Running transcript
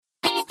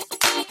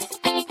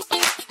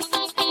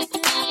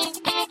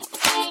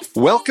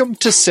Welcome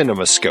to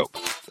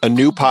CinemaScope, a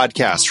new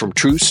podcast from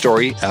True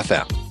Story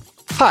FM.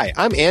 Hi,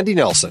 I'm Andy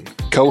Nelson,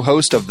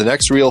 co-host of the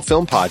Next Reel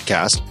Film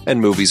Podcast and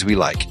Movies We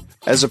Like.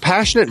 As a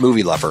passionate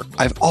movie lover,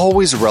 I've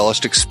always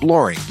relished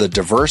exploring the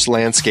diverse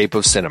landscape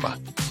of cinema.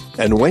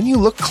 And when you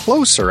look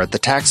closer at the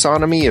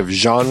taxonomy of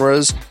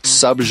genres,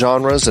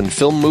 subgenres, and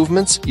film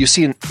movements, you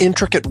see an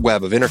intricate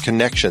web of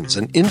interconnections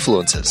and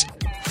influences.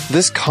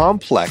 This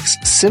complex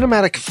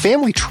cinematic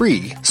family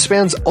tree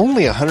spans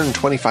only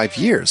 125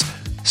 years.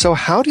 So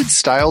how did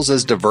styles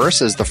as diverse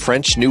as the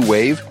French New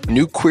Wave,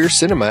 New Queer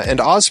Cinema,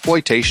 and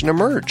Ozploitation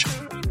emerge?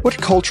 What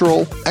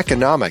cultural,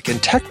 economic,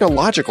 and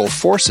technological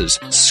forces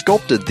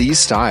sculpted these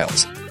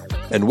styles?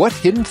 And what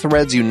hidden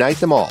threads unite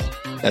them all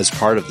as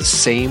part of the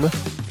same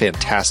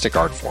fantastic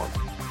art form?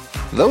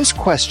 Those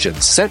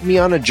questions sent me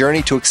on a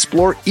journey to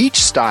explore each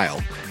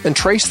style and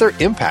trace their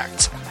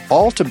impacts,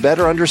 all to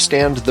better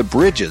understand the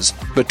bridges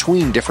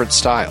between different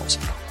styles.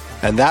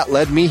 And that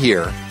led me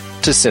here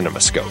to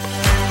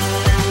CinemaScope.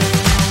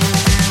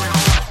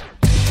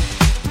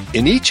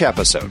 In each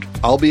episode,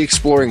 I'll be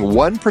exploring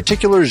one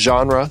particular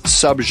genre,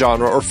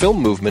 subgenre, or film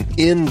movement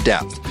in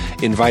depth,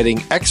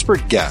 inviting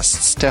expert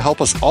guests to help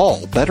us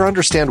all better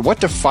understand what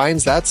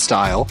defines that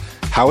style,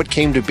 how it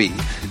came to be,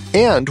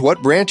 and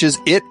what branches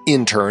it,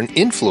 in turn,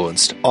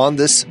 influenced on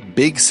this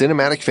big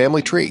cinematic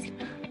family tree.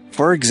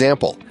 For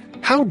example,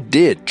 how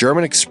did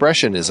German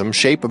Expressionism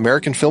shape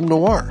American film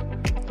noir?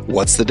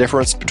 What's the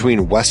difference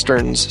between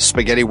Westerns,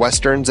 spaghetti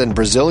Westerns, and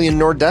Brazilian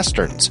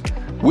Nordwesterns?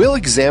 We'll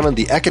examine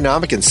the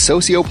economic and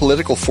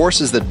socio-political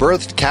forces that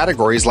birthed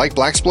categories like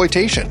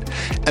blaxploitation,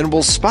 and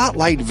we'll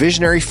spotlight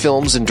visionary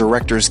films and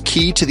directors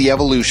key to the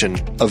evolution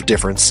of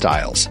different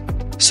styles.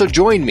 So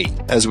join me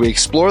as we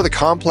explore the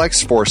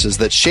complex forces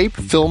that shape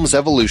film's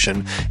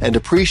evolution and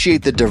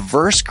appreciate the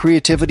diverse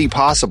creativity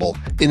possible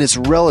in its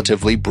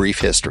relatively brief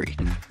history.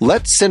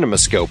 Let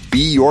CinemaScope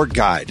be your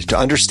guide to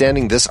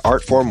understanding this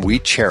art form we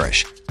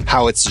cherish,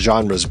 how its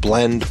genres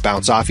blend,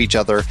 bounce off each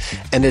other,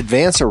 and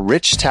advance a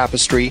rich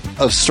tapestry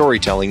of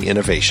storytelling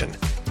innovation.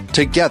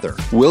 Together,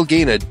 we'll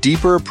gain a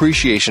deeper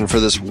appreciation for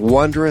this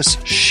wondrous,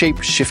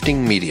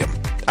 shape-shifting medium.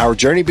 Our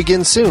journey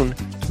begins soon.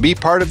 Be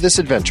part of this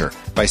adventure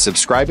by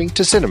subscribing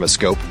to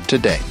CinemaScope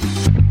today.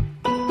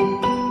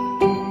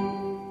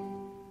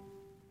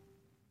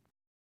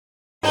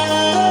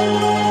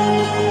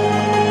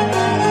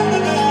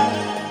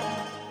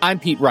 I'm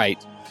Pete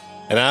Wright.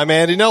 And I'm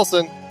Andy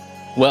Nelson.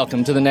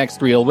 Welcome to the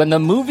next reel. When the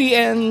movie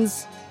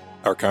ends,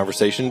 our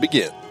conversation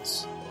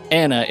begins.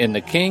 Anna and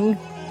the King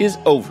is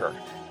over,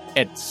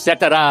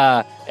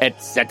 etc.,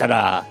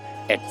 etc.,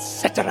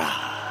 etc.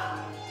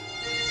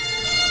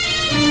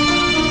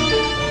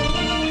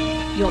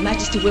 Your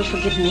Majesty will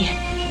forgive me.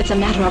 It's a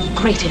matter of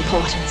great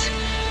importance.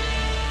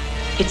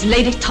 It's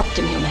Lady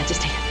Tupton, Your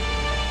Majesty.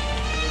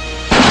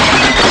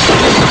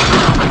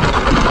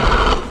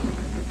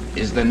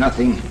 Is there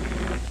nothing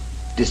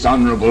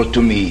dishonorable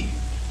to me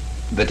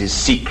that is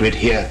secret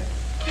here?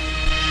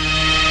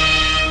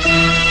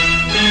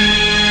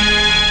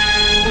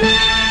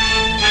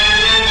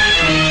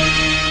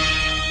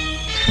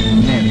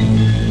 Mary,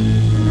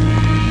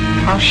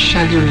 how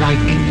shall you like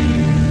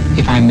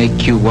if I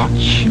make you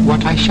watch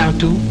what I shall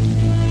do?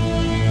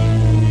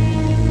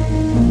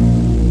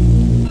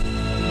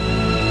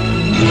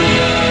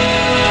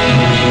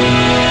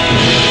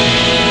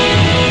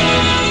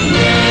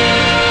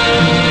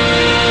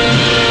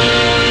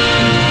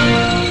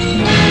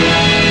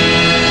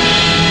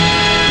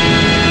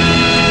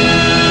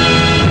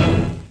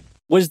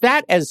 Was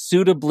that as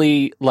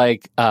suitably,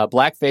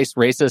 blackface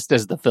racist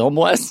as the film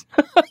was?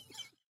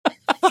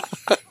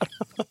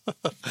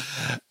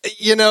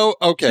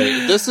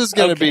 Okay, this is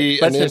going to be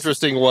an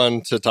interesting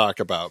one to talk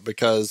about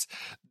because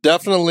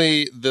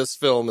definitely this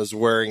film is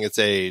wearing its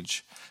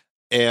age.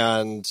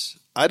 And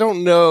I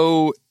don't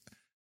know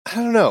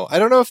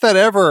if that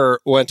ever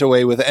went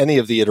away with any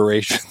of the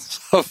iterations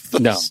of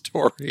the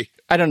story.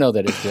 I don't know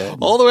that it did.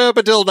 All the way up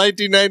until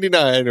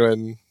 1999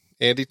 when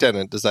Andy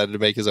Tennant decided to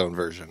make his own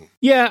version.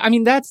 Yeah, I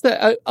mean, that's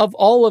of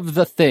all of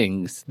the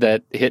things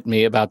that hit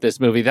me about this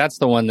movie, that's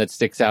the one that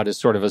sticks out as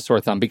sort of a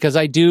sore thumb because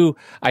I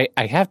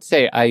have to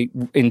say, I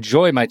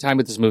enjoy my time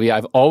with this movie.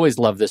 I've always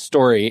loved this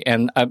story,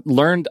 and I've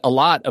learned a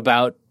lot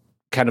about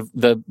kind of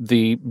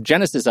the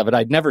genesis of it.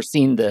 I'd never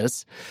seen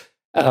this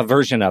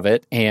version of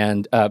it,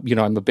 and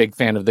I'm a big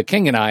fan of The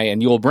King and I, and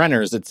Yul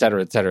Brynner's, et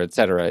cetera, et cetera, et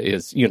cetera,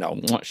 is,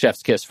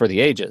 chef's kiss for the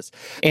ages.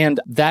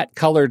 And that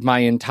colored my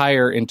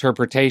entire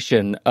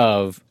interpretation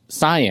of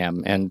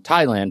Siam and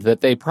Thailand, that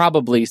they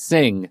probably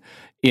sing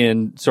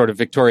in sort of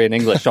Victorian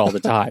English all the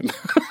time.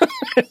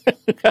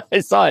 I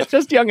saw it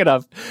just young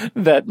enough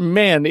that,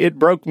 man, it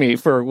broke me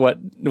for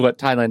what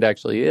Thailand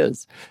actually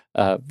is.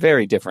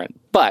 Very different.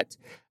 But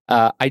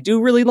I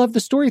do really love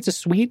the story. It's a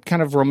sweet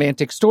kind of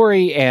romantic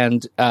story,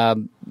 and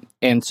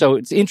so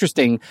it's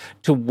interesting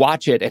to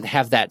watch it and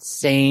have that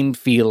same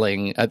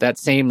feeling, that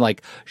same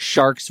like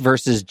sharks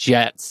versus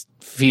jets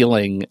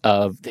feeling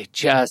of they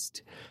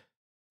just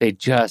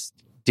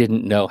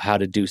didn't know how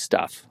to do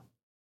stuff.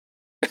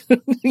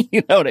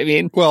 You know what I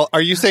mean? Well,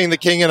 are you saying The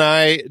King and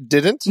I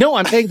didn't? No,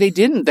 I'm saying they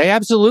didn't. They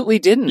absolutely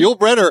didn't. Yul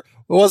Brynner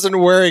wasn't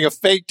wearing a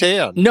fake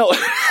tan. No.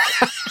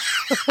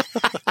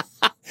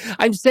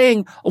 I'm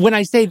saying, when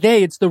I say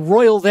they, it's the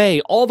royal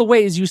they, all the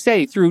way, as you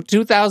say, through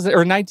 2000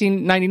 or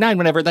 1999,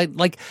 whenever,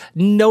 like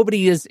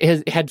nobody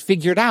had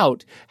figured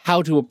out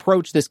how to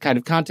approach this kind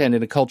of content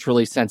in a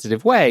culturally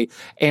sensitive way.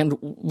 And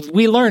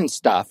we learn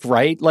stuff,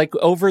 right? Like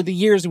over the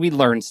years, we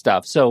learn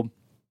stuff. So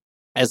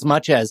as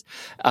much as,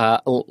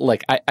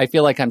 I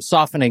feel like I'm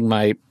softening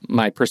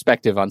my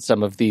perspective on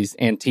some of these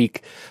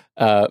antique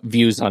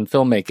views on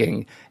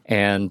filmmaking.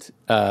 And,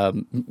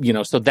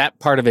 so that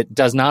part of it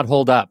does not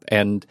hold up.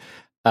 And,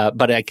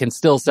 but I can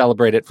still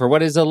celebrate it for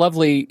what is a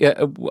lovely,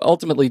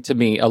 ultimately to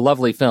me, a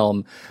lovely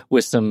film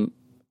with some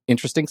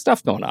interesting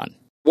stuff going on.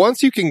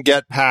 Once you can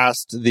get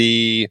past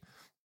the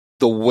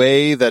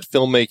way that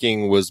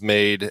filmmaking was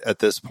made at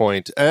this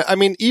point, I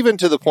mean, even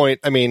to the point,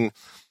 I mean,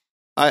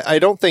 I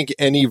don't think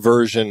any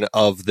version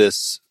of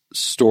this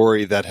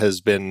story that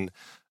has been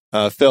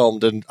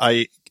filmed, and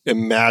I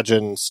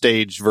imagine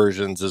stage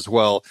versions as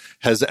well,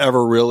 has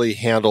ever really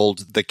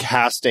handled the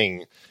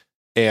casting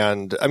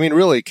and, I mean,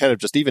 really kind of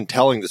just even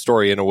telling the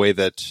story in a way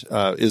that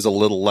is a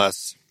little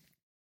less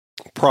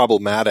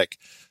problematic.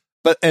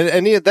 But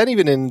and then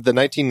even in the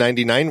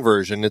 1999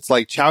 version, it's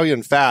like Chow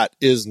Yun-fat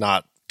is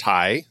not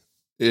Thai,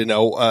 and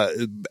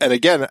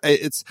again,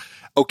 it's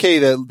okay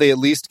that they at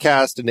least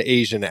cast an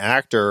Asian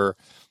actor,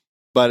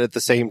 but at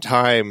the same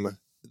time,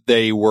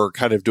 they were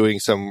kind of doing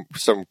some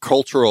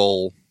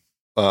cultural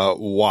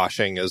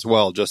washing as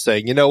well, just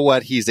saying, you know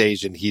what, he's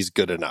Asian, he's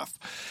good enough.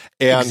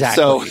 And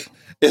exactly. So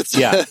it's,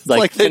 it's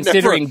like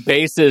considering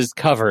bases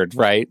covered,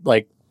 right?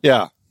 Like,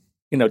 yeah,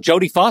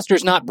 Jodie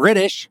Foster's not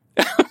British.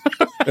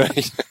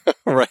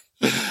 Right.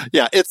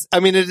 Yeah. It's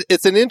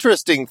an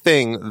interesting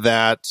thing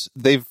that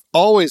they've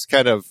always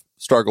kind of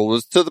struggled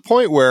with, to the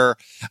point where,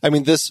 I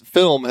mean, this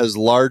film has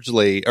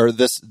largely, or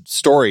this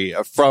story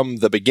from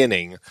the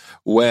beginning,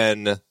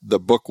 when the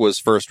book was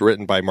first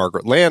written by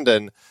Margaret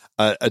Landon,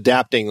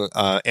 adapting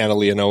Anna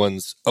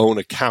Leonowen's own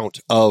account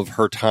of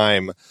her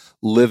time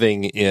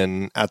living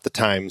in, at the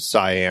time,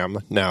 Siam,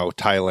 now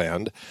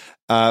Thailand.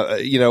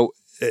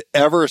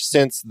 Ever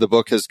since the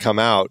book has come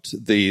out,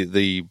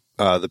 the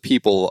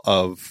people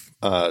of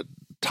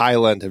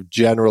Thailand have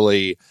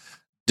generally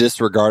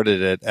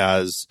disregarded it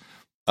as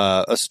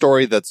a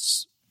story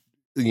that's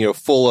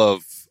full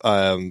of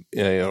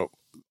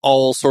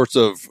all sorts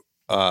of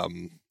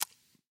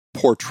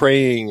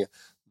portraying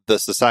the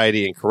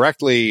society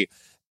incorrectly,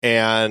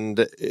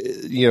 and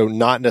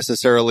not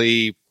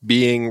necessarily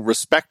being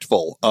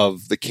respectful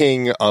of the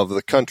king, of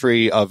the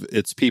country, of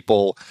its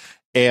people,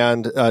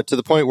 and to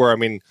the point where, I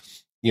mean,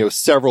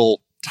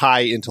 several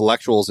Thai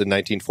intellectuals in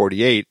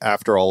 1948,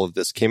 after all of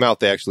this came out,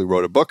 they actually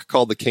wrote a book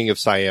called The King of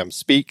Siam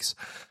Speaks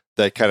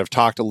that kind of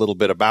talked a little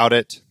bit about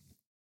it.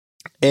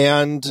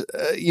 And,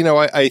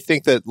 I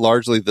think that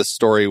largely the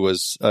story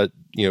was,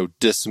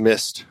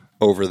 dismissed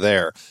over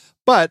there.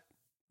 But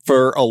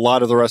for a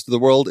lot of the rest of the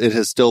world, it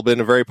has still been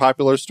a very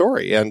popular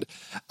story. And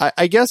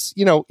I guess,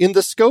 in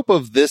the scope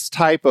of this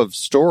type of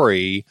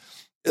story,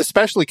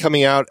 especially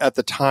coming out at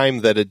the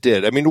time that it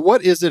did, I mean,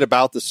 what is it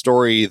about the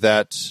story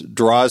that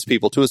draws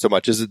people to it so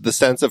much? Is it the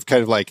sense of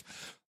kind of like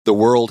the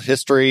world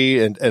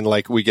history and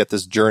like we get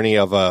this journey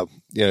of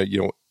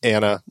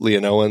Anna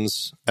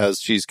Leonowens as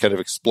she's kind of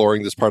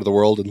exploring this part of the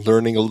world and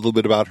learning a little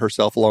bit about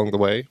herself along the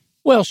way?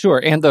 Well, sure.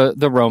 And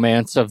the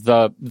romance of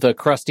the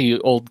crusty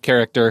old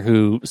character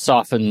who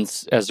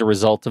softens as a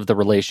result of the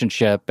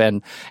relationship.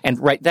 And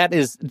right,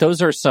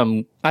 those are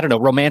some, I don't know,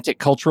 romantic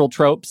cultural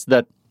tropes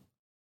that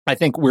I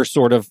think we're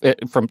sort of,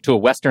 to a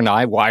Western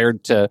eye,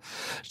 wired to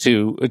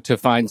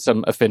find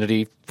some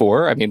affinity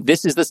for. I mean,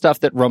 this is the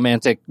stuff that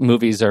romantic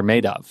movies are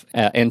made of.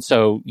 And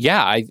so,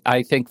 yeah,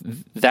 I think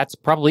that's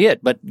probably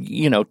it. But,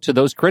 to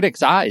those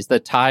critics' eyes,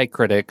 the Thai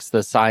critics,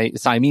 the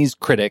Siamese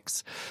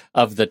critics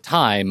of the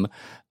time,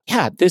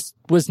 yeah, this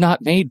was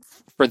not made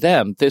for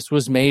them. This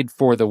was made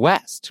for the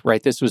West,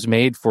 right? This was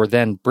made for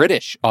then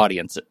British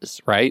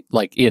audiences, right?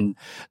 Like in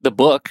the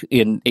book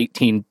in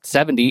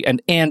 1870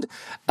 and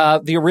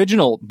the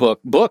original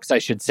books, I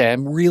should say.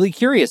 I'm really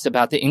curious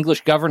about the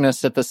English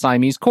governess at the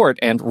Siamese court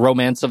and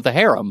Romance of the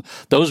Harem.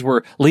 Those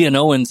were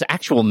Leonowen's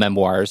actual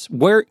memoirs.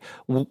 Where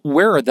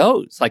are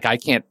those? Like, I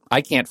can't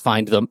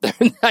find them.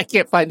 I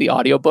can't find the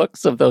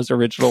audiobooks of those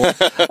original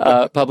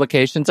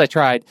publications. I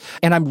tried.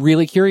 And I'm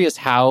really curious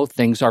how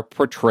things are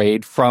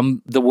portrayed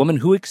from the woman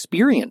who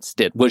experienced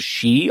it. Was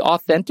she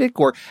authentic,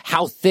 or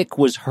how thick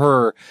was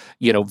her,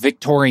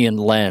 Victorian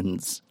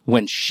lens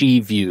when she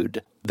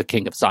viewed the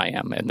King of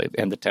Siam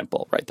and the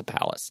temple, right, the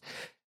palace?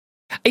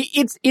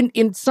 It's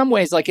in some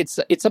ways like it's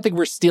something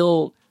we're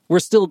still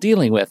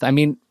dealing with. I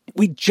mean,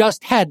 we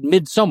just had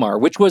Midsommar,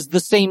 which was the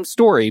same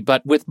story,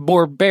 but with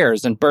more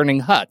bears and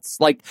burning huts.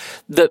 Like,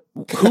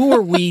 who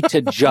are we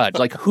to judge?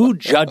 Like, who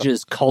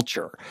judges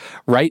culture,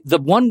 right? The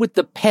one with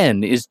the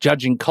pen is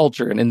judging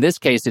culture. And in this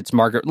case, it's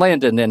Margaret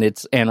Landon and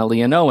it's Anna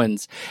Leon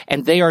Owens.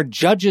 And they are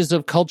judges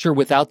of culture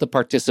without the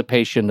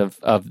participation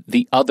of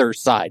the other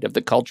side of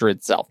the culture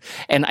itself.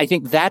 And I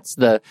think that's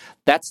the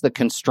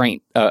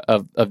constraint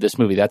of this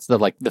movie. That's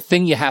the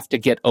thing you have to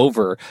get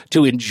over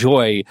to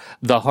enjoy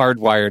the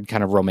hardwired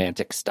kind of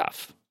romantic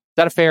stuff. Is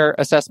that a fair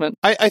assessment?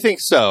 I think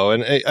so.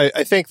 And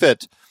I think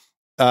that,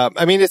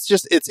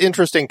 it's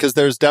interesting because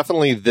there's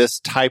definitely this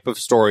type of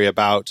story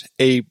about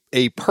a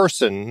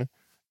person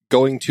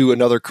going to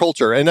another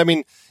culture. And I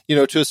mean,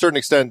 to a certain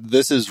extent,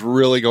 this is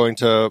really going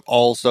to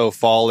also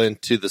fall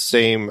into the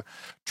same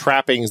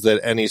trappings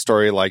that any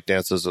story like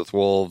Dances with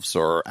Wolves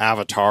or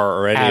Avatar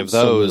or any of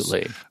those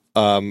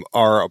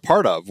are a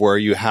part of, where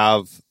you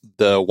have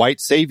the white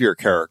savior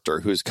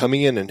character who's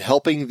coming in and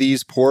helping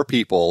these poor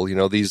people,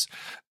 these,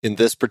 in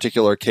this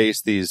particular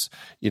case, these,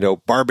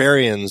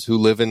 barbarians who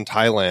live in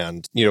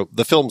Thailand,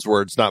 the film's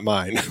words, not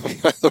mine,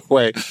 by the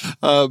way,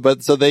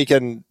 but so they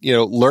can,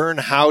 learn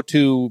how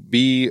to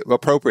be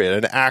appropriate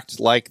and act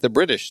like the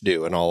British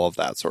do and all of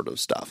that sort of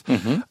stuff.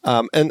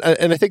 Mm-hmm. And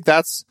I think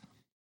that's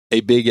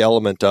a big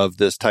element of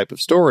this type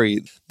of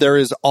story. There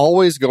is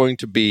always going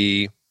to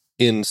be,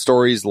 in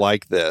stories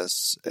like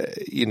this,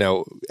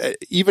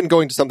 even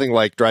going to something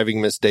like Driving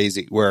Miss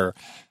Daisy, where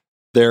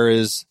there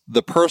is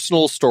the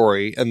personal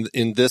story, and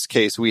in this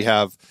case,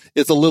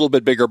 it's a little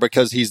bit bigger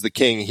because he's the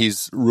king,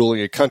 he's ruling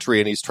a country,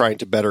 and he's trying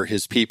to better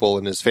his people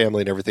and his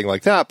family and everything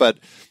like that, but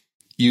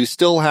you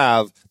still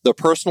have the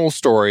personal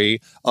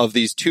story of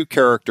these two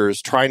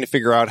characters trying to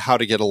figure out how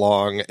to get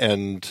along,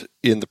 and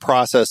in the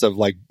process of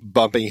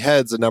bumping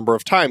heads a number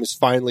of times,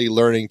 finally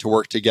learning to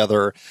work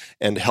together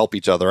and help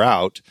each other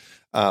out.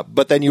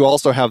 But then you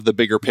also have the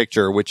bigger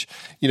picture, which,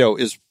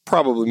 is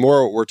probably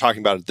more what we're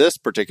talking about at this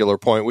particular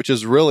point, which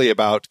is really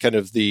about kind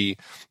of the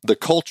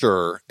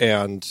culture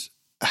and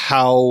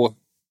how,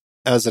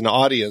 as an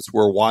audience,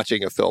 we're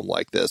watching a film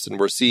like this and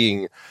we're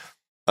seeing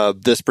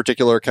this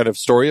particular kind of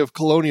story of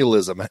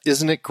colonialism.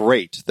 Isn't it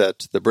great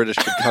that the British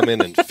could come in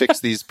and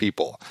fix these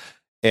people?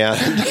 And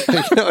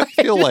I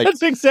feel like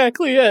that's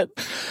exactly it,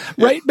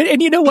 right? But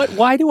and you know what?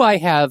 Why do I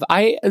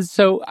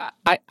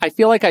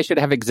feel like I should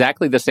have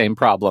exactly the same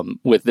problem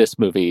with this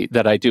movie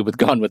that I do with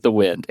Gone with the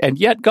Wind, and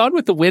yet Gone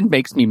with the Wind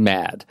makes me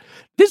mad.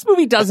 This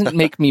movie doesn't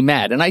make me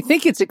mad, and I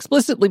think it's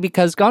explicitly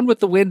because Gone with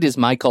the Wind is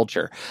my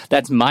culture.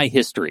 That's my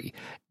history,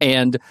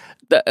 and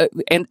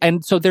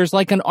so there's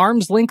like an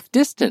arm's length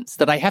distance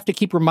that I have to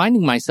keep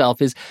reminding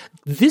myself is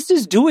this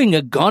is doing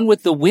a Gone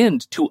with the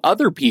Wind to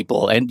other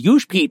people, and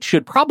Pete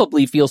should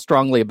probably feel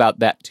strongly about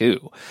that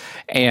too.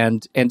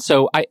 And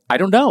so I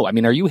don't know. I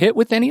mean, are you hit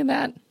with any of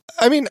that?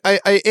 I mean,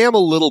 I am a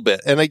little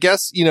bit, and I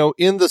guess,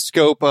 in the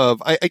scope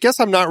of, I guess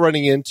I'm not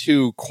running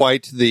into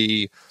quite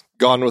the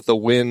Gone with the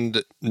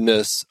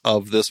Wind-ness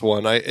of this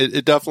one.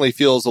 It definitely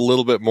feels a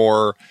little bit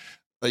more,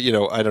 I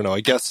don't know,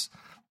 I guess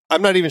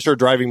I'm not even sure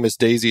Driving Miss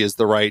Daisy is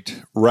the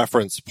right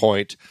reference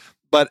point,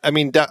 but I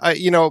mean,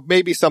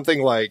 maybe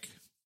something like,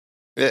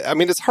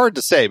 it's hard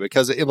to say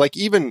because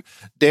even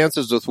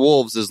Dances with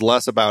Wolves is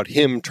less about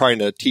him trying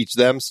to teach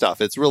them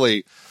stuff. It's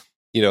really,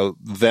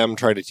 them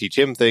trying to teach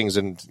him things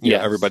and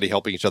everybody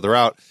helping each other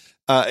out.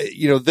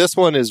 This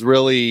one is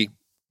really,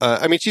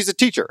 she's a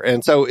teacher.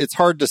 And so it's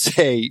hard to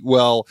say,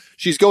 well,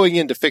 she's going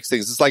in to fix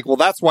things. It's like, well,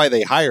 that's why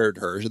they hired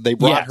her. They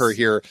brought her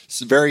here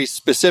very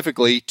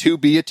specifically to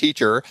be a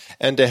teacher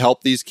and to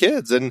help these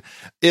kids. And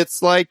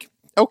it's like,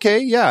 okay,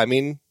 yeah,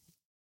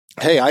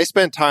 hey, I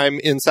spent time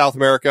in South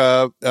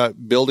America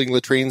building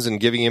latrines and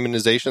giving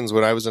immunizations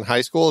when I was in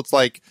high school. It's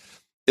like,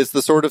 it's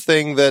the sort of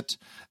thing that,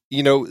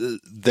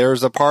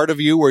 there's a part of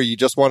you where you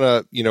just want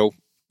to,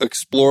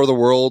 explore the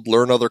world,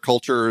 learn other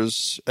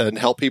cultures, and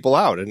help people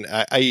out. And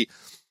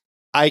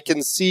I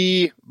can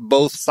see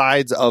both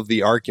sides of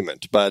the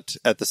argument, but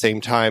at the same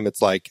time,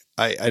 it's like,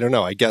 I don't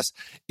know, I guess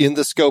in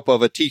the scope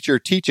of a teacher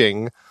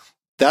teaching,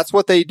 that's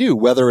what they do,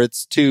 whether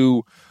it's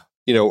to,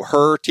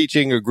 her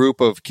teaching a group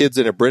of kids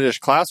in a British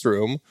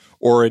classroom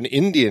or an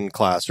Indian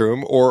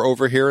classroom or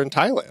over here in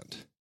Thailand.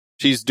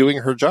 She's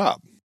doing her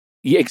job.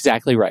 Yeah,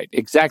 exactly right.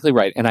 Exactly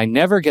right. And I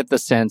never get the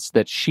sense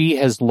that she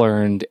has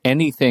learned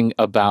anything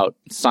about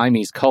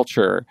Siamese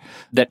culture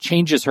that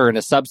changes her in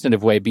a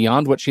substantive way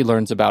beyond what she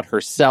learns about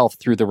herself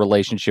through the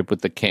relationship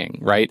with the king,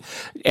 right?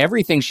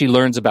 Everything she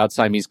learns about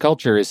Siamese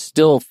culture is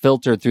still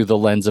filtered through the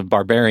lens of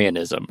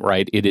barbarianism,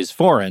 right? It is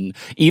foreign.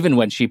 Even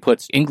when she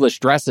puts English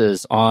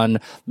dresses on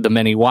the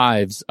many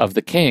wives of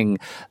the king,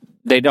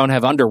 they don't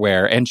have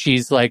underwear, and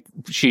she's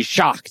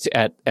shocked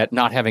at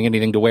not having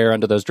anything to wear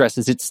under those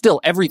dresses. It's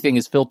still, everything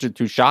is filtered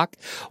through shock.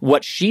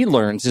 What she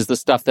learns is the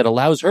stuff that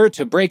allows her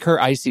to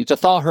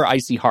thaw her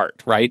icy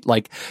heart, right?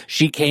 Like,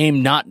 she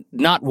came not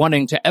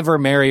wanting to ever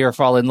marry or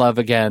fall in love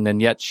again,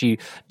 and yet she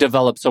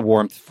develops a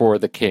warmth for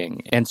the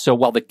king. And so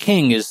while the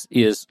king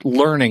is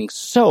learning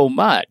so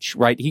much,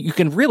 right, you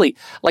can really,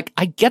 like,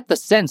 I get the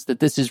sense that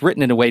this is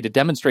written in a way to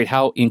demonstrate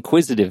how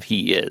inquisitive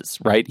he is,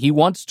 right? He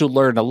wants to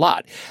learn a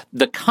lot.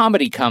 The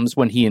comedy comes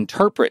when he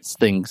interprets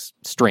things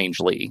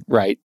strangely,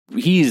 right?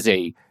 He's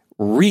a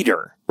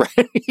reader,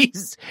 right?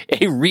 He's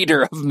a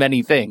reader of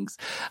many things.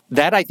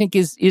 That, I think,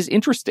 is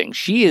interesting.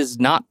 She is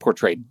not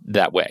portrayed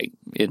that way,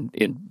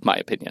 in my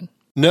opinion.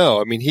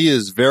 No, I mean, he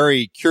is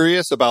very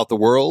curious about the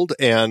world.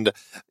 And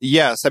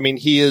yes, I mean,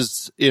 he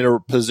is in a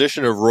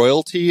position of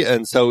royalty.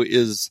 And so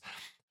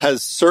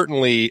has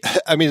certainly,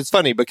 I mean, it's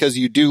funny because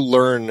you do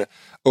learn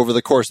over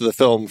the course of the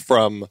film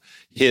from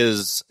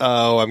his,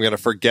 I'm going to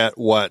forget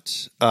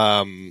what.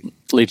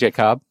 Lee J.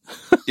 Cobb?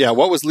 Yeah,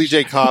 what was Lee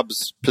J.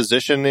 Cobb's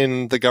position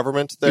in the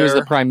government there? He was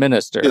the prime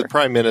minister. The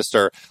prime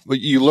minister. But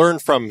you learn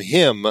from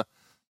him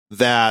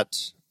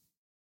that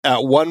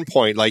at one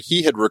point, like,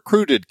 he had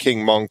recruited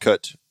King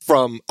Mongkut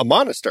from a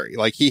monastery.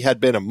 Like, he had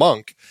been a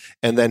monk,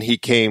 and then he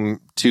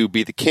came to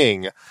be the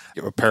king,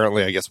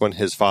 apparently, I guess, when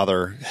his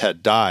father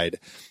had died.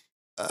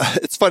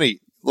 It's funny,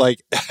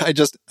 like, I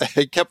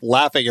kept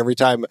laughing every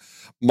time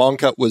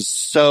Mongkut was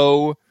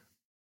so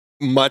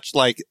much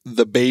like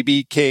the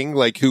baby king,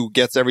 like, who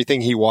gets everything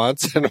he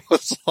wants and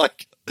was,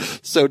 like,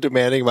 so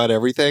demanding about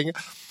everything.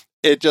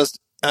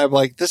 I'm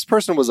like, this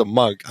person was a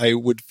monk. I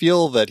would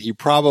feel that he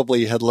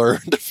probably had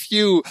learned a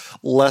few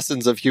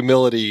lessons of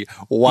humility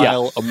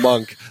while a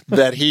monk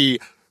that he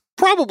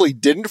probably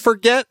didn't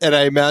forget. And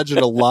I imagine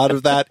a lot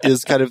of that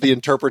is kind of the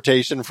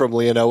interpretation from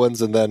Leon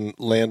Owens and then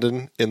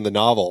Landon in the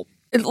novel.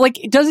 Like,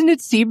 doesn't it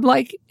seem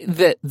like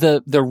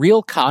the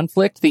real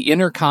conflict, the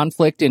inner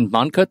conflict in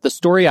Mongkut, the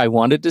story I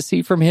wanted to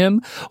see from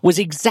him, was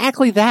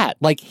exactly that,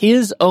 like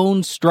his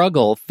own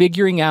struggle,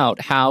 figuring out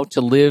how to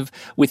live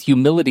with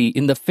humility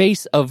in the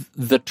face of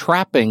the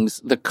trappings,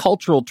 the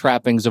cultural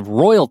trappings of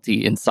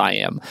royalty in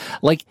Siam.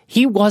 Like,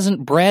 he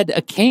wasn't bred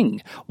a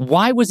king.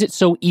 Why was it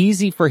so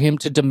easy for him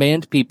to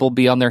demand people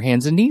be on their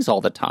hands and knees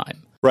all the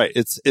time? Right.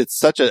 It's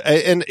such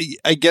and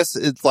I guess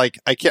it's like,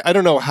 I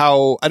don't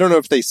know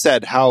if they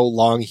said how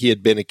long he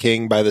had been a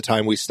king by the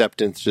time we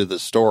stepped into the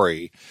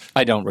story.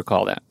 I don't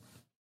recall that.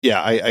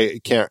 Yeah, I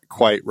can't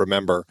quite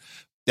remember.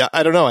 Yeah,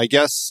 I don't know. I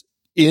guess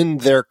in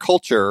their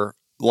culture,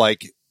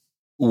 like,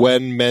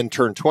 when men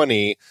turn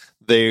 20,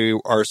 they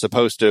are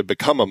supposed to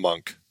become a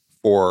monk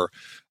for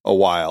a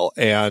while.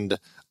 And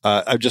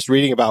I'm just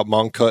reading about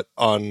Mongkut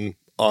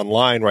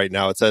online right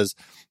now. It says,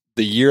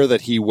 the year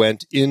that he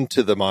went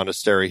into the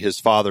monastery, his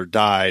father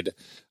died.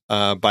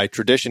 By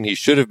tradition, he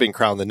should have been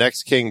crowned the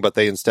next king, but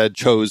they instead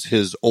chose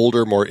his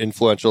older, more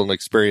influential and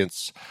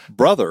experienced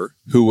brother,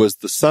 who was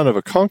the son of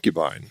a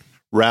concubine,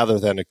 rather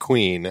than a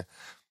queen.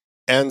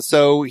 And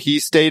so he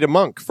stayed a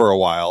monk for a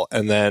while,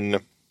 and then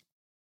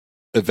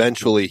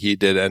eventually he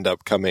did end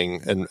up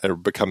coming and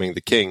becoming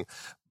the king.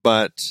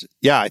 But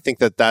yeah, I think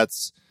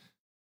that's,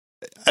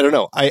 I don't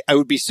know. I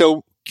would be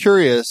so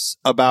curious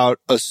about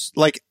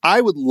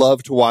I would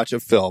love to watch a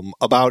film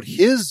about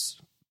his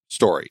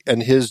story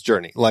and his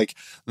journey. Like,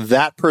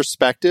 that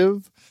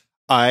perspective,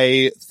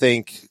 I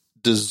think,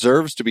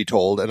 deserves to be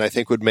told, and I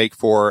think would make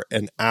for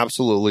an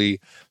absolutely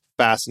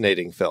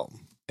fascinating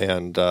film.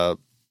 And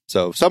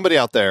so somebody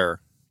out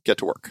there, get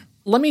to work.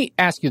 Let me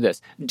ask you this.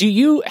 Do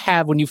you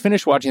have, when you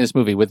finish watching this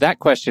movie, with that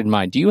question in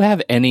mind, do you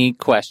have any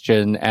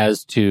question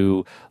as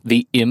to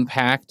the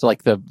impact,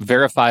 like the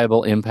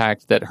verifiable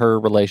impact that her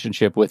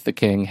relationship with the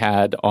king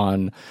had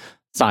on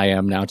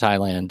Siam, now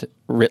Thailand,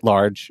 writ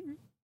large?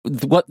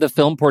 What the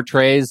film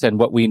portrays and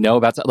what we know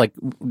about, like,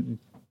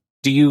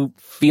 do you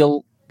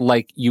feel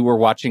like you were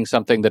watching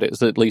something that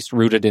is at least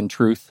rooted in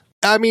truth?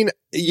 I mean,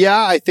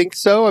 yeah, I think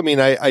so. I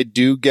mean, I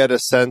do get a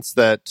sense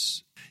that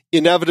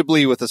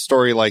inevitably with a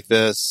story like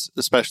this,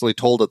 especially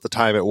told at the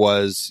time it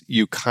was,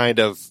 you kind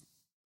of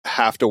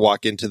have to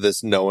walk into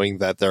this knowing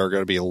that there are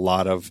going to be a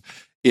lot of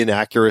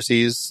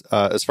inaccuracies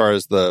as far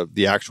as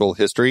the actual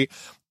history.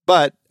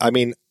 But I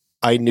mean,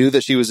 I knew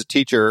that she was a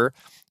teacher.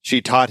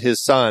 She taught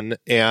his son.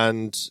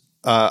 And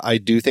I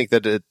do think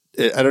that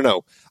I don't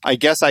know. I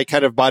guess I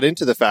kind of bought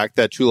into the fact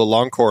that Chula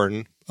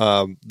Longkorn,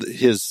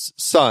 his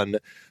son,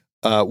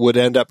 would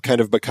end up kind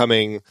of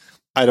becoming,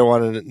 I don't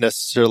want to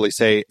necessarily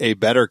say a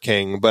better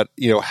king, but,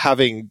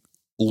 having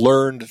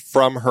learned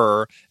from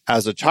her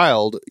as a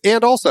child,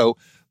 and also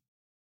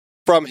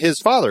from his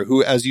father,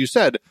 who, as you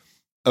said,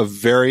 a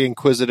very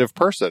inquisitive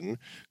person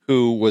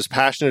who was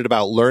passionate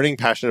about learning,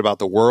 passionate about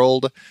the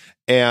world.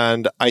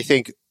 And I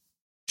think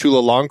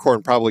Chula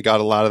Longkorn probably got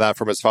a lot of that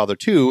from his father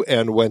too,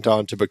 and went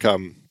on to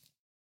become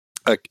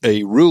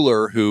a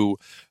ruler who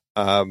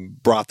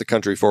brought the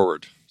country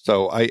forward.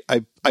 So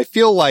I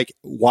feel like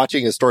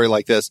watching a story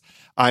like this,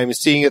 I'm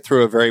seeing it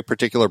through a very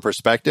particular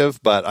perspective,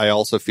 but I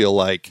also feel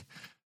like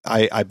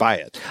I buy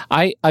it.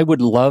 I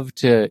would love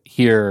to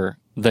hear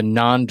the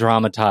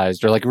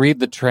non-dramatized, or like read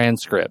the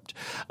transcript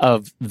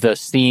of the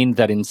scene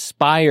that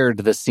inspired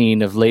the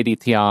scene of Lady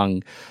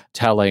Thiang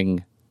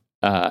telling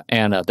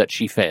Anna that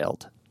she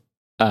failed.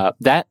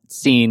 That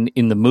scene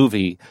in the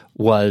movie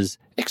was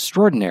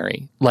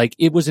extraordinary. Like,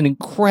 it was an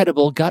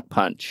incredible gut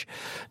punch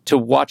to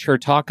watch her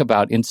talk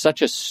about in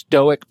such a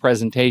stoic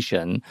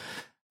presentation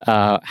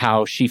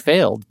how she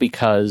failed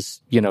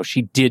because,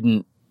 she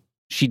didn't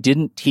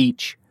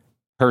teach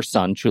her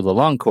son,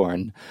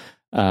 Chulalongkorn,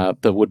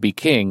 the would-be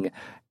king,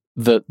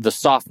 the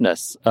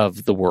softness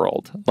of the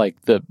world, like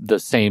the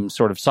same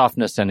sort of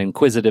softness and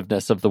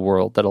inquisitiveness of the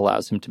world that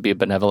allows him to be a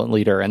benevolent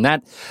leader. And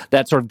that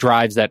sort of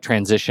drives that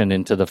transition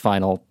into the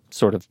final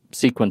sort of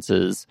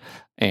sequences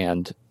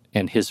and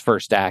his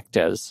first act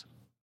as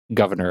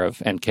governor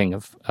and king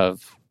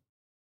of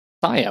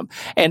Siam.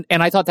 And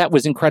I thought that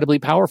was incredibly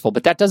powerful,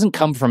 but that doesn't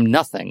come from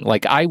nothing.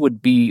 Like,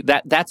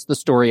 that's the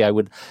story I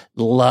would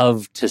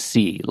love to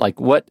see. Like,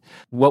 what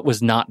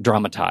was not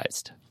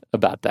dramatized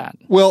about that?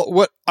 Well,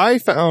 what I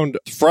found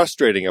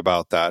frustrating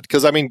about that,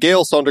 because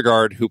Gail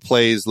Sondergaard, who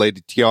plays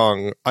Lady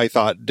Thiang, I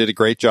thought did a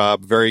great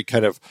job, very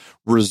kind of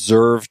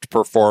reserved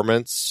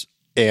performance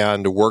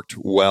and worked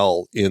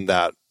well in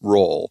that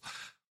role.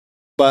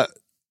 But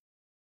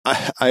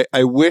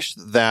I wish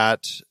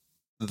that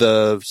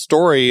the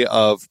story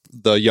of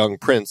the young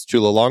prince,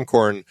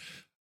 Chulalongkorn,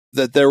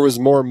 that there was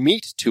more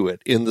meat to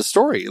it in the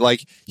story.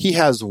 Like, he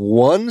has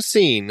one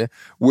scene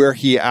where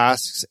he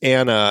asks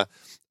Anna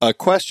a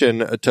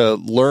question to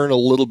learn a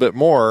little bit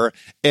more,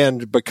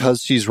 and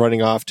because she's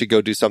running off to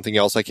go do something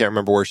else, I can't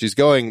remember where she's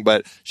going,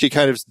 but she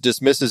kind of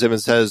dismisses him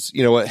and says,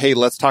 you know what, hey,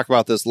 let's talk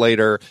about this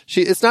later.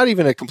 It's not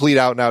even a complete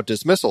out and out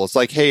dismissal. It's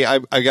like, hey, I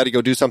got to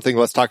go do something.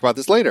 Let's talk about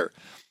this later.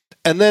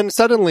 And then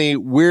suddenly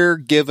we're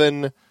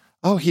given,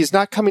 oh, he's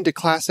not coming to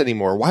class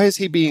anymore. Why is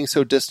he being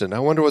so distant? I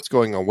wonder what's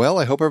going on. Well,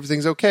 I hope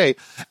everything's okay.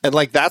 And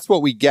like, that's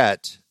what we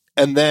get.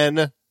 And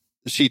then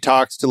she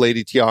talks to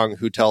Lady Thiang,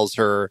 who tells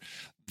her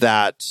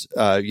that,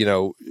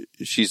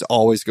 she's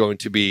always going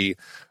to be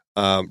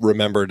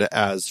remembered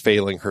as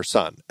failing her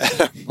son.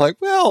 And I'm like,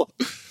 well,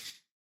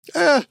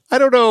 I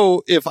don't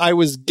know if I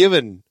was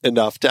given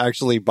enough to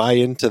actually buy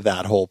into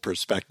that whole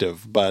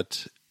perspective.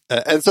 But,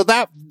 and so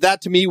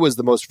that to me was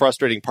the most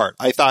frustrating part.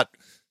 I thought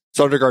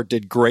Sondergaard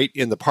did great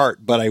in the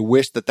part, but I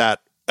wish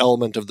that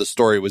element of the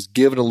story was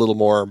given a little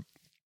more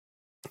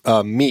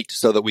meat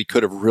so that we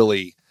could have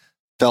really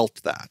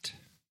felt that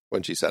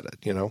when she said it,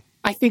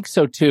 I think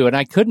so too. And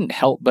I couldn't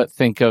help but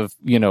think of,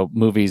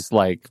 movies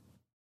like,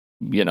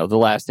 The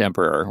Last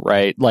Emperor,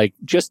 right? Like,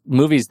 just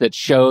movies that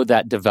show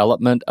that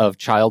development of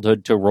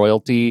childhood to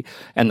royalty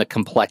and the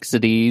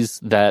complexities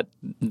that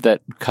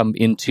come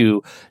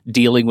into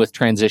dealing with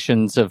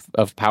transitions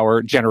of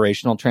power,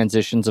 generational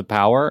transitions of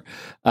power,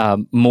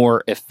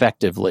 more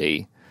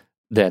effectively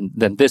than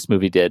this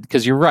movie did.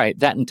 Because you're right,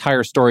 that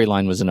entire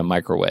storyline was in a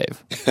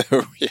microwave.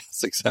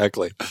 Yes,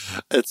 exactly.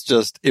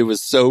 It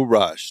was so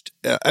rushed.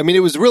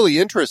 It was really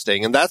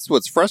interesting, and that's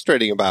what's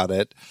frustrating about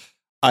it.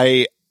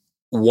 I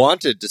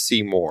wanted to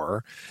see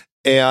more,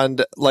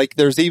 and like,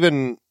 there's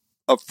even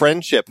a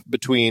friendship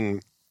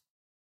between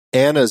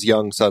Anna's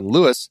young son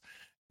Louis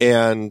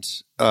and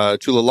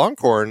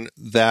Chulalongkorn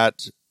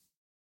that,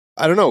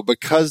 I don't know,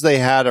 because they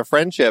had a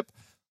friendship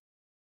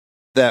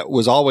that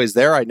was always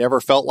there, I never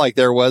felt like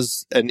there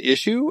was an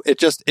issue.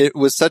 It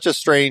was such a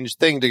strange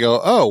thing to go,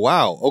 oh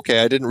wow, okay,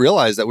 I didn't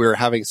realize that we were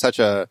having such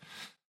a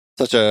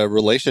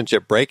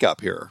relationship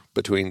breakup here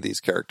between these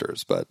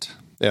characters. But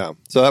yeah,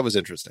 so that was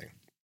interesting.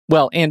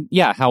 Well, and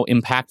yeah, how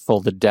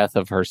impactful the death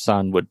of her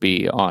son would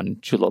be on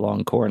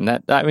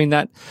Chulalongkorn.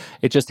 That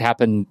it just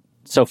happened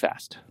so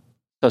fast.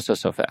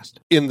 So fast.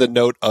 In the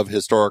note of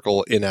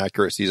historical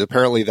inaccuracies,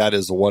 apparently that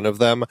is one of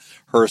them.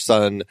 Her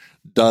son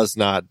does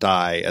not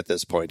die at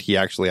this point. He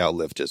actually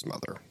outlived his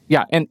mother.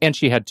 Yeah, and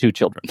she had 2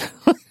 children.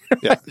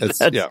 Yeah,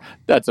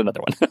 that's another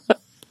one.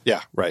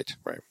 Yeah, right.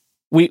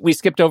 We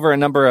skipped over a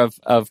number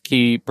of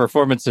key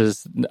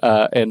performances,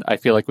 and I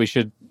feel like we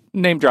should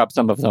name drop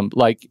some of them,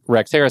 like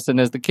Rex Harrison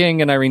as the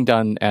king and Irene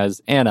Dunne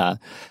as Anna.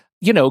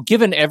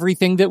 Given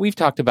everything that we've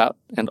talked about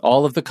and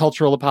all of the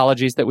cultural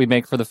apologies that we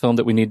make for the film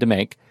that we need to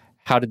make,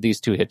 how did these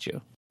two hit you?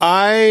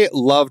 I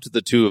loved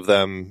the two of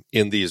them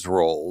in these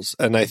roles.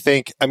 And I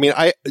think,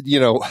 I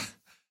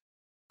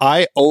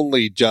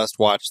only just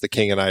watched The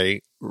King and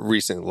I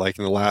recently, like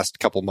in the last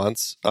couple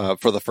months,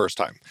 for the first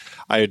time.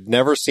 I had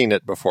never seen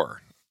it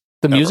before.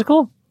 The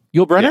musical?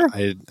 Yul Brynner?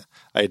 Yeah,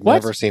 I had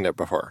never seen it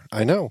before.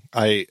 I know.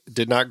 I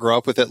did not grow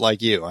up with it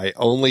like you. I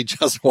only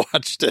just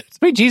watched it.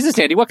 Wait, Jesus,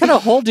 Andy, what kind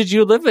of hole did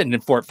you live in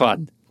Fort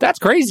Fun? That's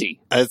crazy.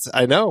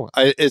 I know.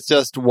 It's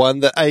just one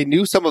that I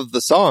knew some of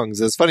the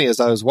songs. As funny as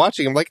I was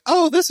watching, I'm like,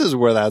 oh, this is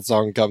where that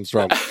song comes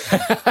from.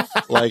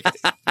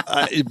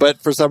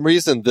 But for some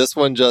reason, this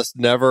one just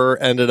never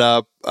ended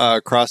up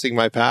crossing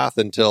my path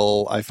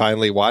until I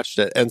finally watched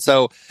it.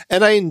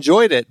 And I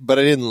enjoyed it, but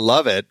I didn't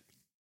love it.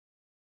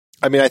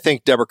 I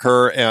think Deborah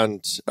Kerr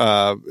and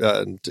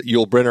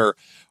Yul Brynner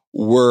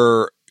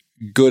were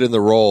good in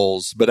the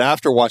roles. But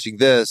after watching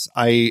this,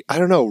 I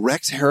don't know,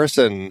 Rex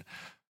Harrison,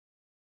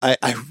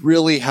 I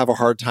really have a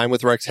hard time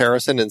with Rex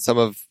Harrison in some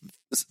of,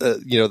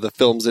 the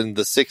films in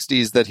the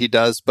 60s that he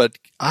does, but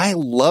I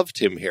loved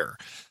him here.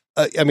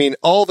 I mean,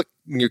 all the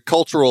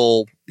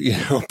cultural,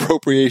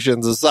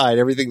 appropriations aside,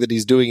 everything that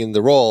he's doing in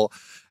the role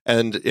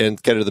and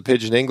kind of the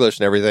pidgin English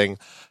and everything,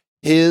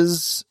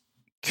 his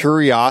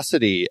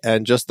curiosity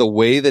and just the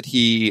way that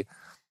he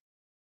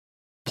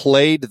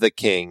played the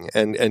king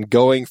and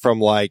going from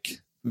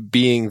like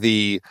being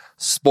the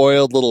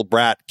spoiled little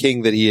brat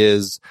king that he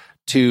is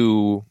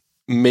to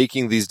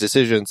making these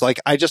decisions. Like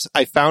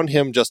I found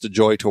him just a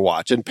joy to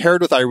watch, and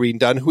paired with Irene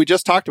Dunn, who we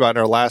just talked about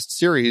in our last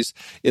series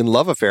in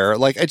Love Affair.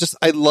 Like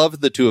I love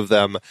the two of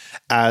them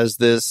as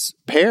this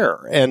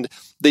pair, and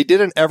they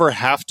didn't ever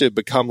have to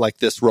become like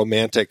this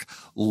romantic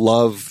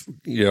love,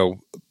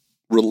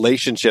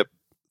 relationship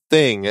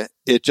thing.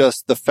 It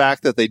just, the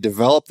fact that they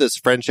developed this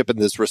friendship and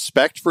this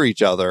respect for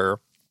each other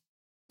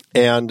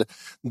and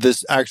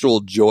this actual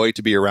joy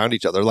to be around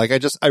each other. Like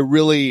I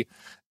really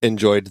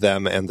enjoyed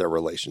them and their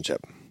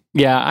relationship.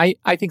 Yeah,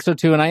 I think so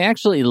too. And I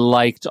actually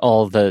liked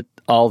all the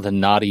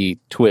naughty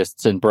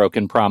twists and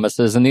broken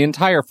promises. And the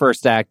entire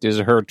first act is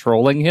her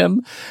trolling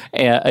him,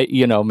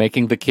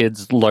 making the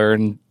kids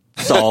learn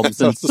psalms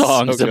and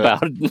songs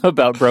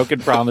about broken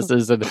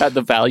promises and had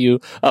the value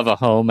of a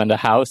home and a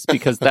house,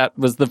 because that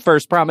was the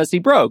first promise he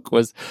broke,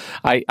 was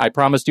I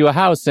promised you a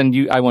house and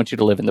I want you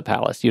to live in the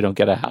palace. You don't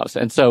get a house.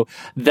 And so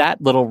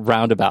that little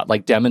roundabout,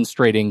 like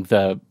demonstrating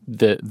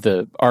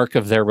the arc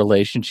of their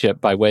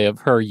relationship by way of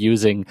her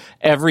using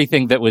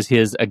everything that was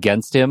his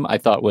against him, I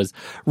thought was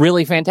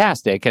really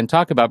fantastic. And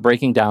talk about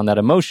breaking down that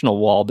emotional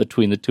wall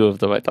between the two of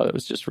them. I thought it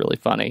was just really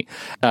funny.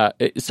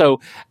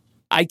 So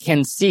I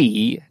can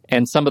see,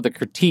 and some of the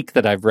critique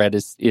that I've read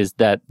is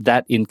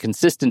that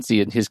inconsistency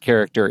in his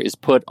character is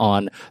put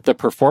on the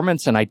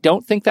performance, and I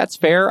don't think that's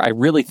fair. I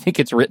really think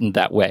it's written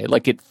that way.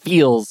 Like, it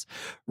feels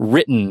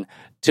written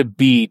to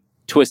be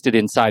twisted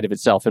inside of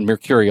itself and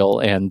mercurial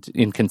and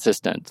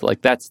inconsistent.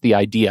 Like, that's the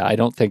idea. I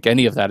don't think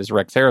any of that is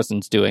Rex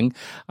Harrison's doing.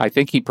 I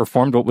think he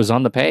performed what was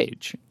on the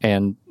page,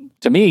 and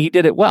to me, he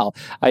did it well.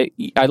 I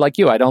like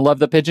you, I don't love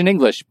the pidgin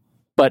English,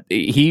 but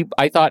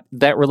I thought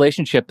that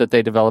relationship that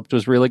they developed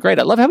was really great.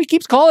 I love how he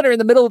keeps calling her in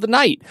the middle of the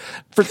night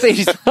for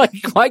things like,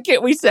 why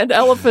can't we send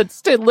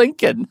elephants to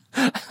Lincoln?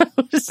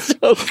 It was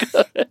so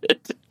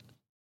good.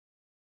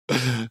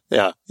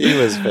 Yeah, he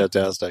was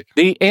fantastic.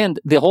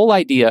 The whole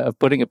idea of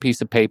putting on a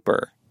piece of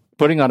paper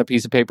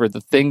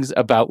the things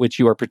about which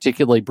you are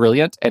particularly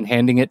brilliant and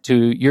handing it to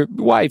your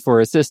wife or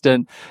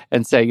assistant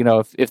and say,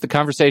 if the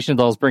conversation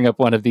does bring up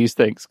one of these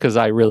things, because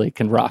I really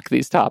can rock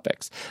these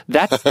topics.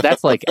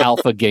 That's like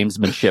alpha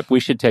gamesmanship. We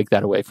should take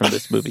that away from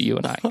this movie, you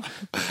and I.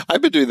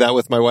 I've been doing that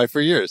with my wife for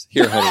years.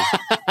 Here, honey.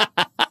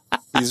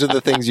 These are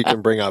the things you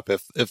can bring up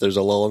if there's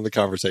a lull in the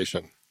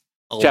conversation.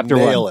 Chapter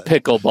 1,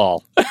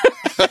 pickleball.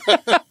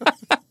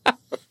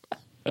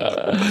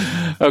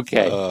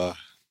 Okay.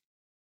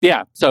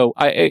 Yeah, so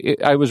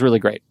I was really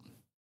great.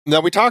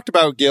 Now, we talked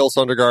about Gail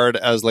Sondergaard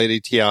as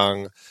Lady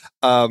Tiang.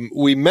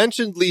 We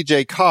mentioned Lee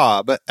J.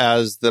 Cobb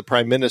as the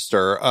Prime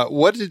Minister.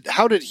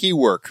 How did he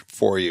work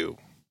for you?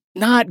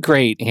 Not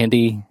great,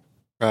 Andy.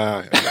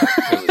 That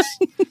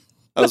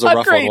was a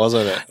rough one,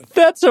 wasn't it?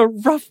 That's a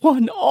rough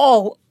one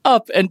all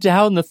up and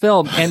down the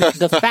film. And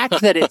the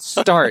fact that it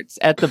starts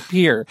at the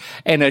pier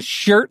and a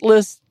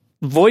shirtless,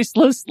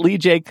 voiceless Lee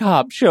J.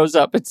 Cobb shows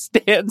up and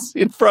stands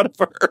in front of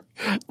her.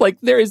 Like,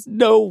 there is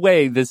no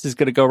way this is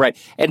going to go right.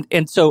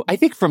 And so I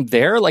think from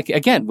there, like,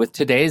 again, with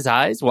today's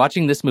eyes,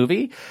 watching this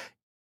movie,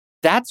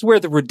 that's where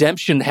the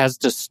redemption has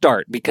to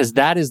start, because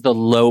that is the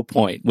low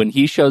point when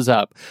he shows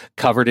up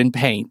covered in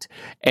paint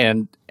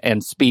and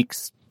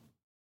speaks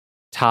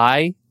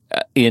Thai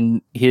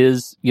in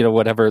his,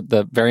 whatever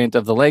the variant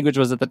of the language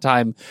was at the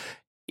time,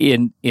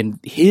 in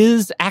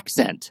his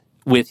accent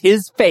with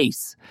his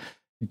face.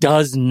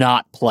 Does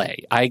not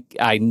play.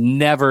 I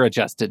never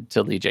adjusted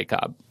to Lee J.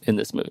 Cobb in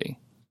this movie.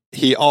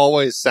 He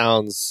always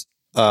sounds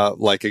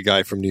like a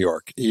guy from New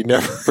York. He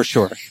never, for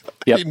sure.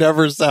 Yep. He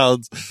never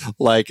sounds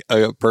like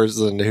a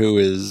person who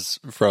is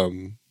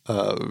from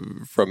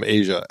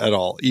Asia at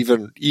all.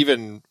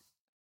 Even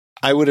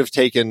I would have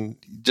taken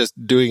just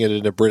doing it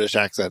in a British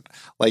accent,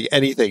 like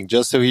anything,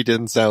 just so he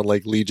didn't sound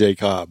like Lee J.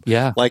 Cobb.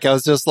 Yeah. Like, I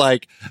was just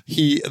like,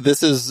 he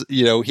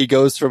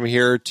goes from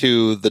here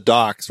to the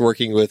docks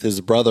working with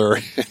his brother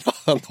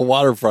on the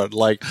waterfront.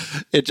 Like,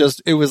 it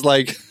was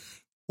like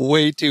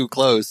way too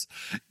close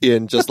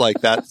in just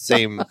like that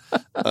same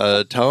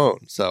tone.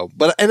 So,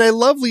 and I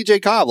love Lee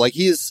J. Cobb. Like,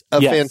 he's a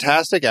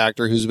fantastic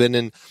actor who's been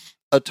in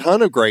a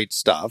ton of great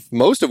stuff,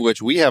 most of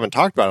which we haven't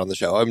talked about on the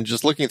show. I'm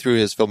just looking through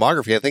his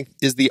filmography. I think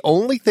is the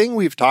only thing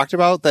we've talked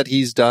about that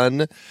he's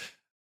done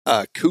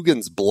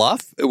Coogan's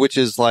Bluff, which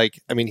is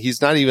like, I mean,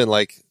 he's not even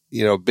like,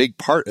 a big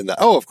part in that.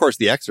 Oh, of course,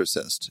 The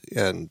Exorcist.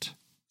 And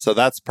so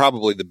that's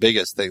probably the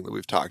biggest thing that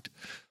we've talked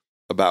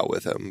about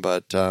with him.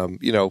 But,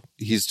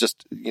 he's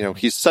just,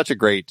 he's such a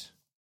great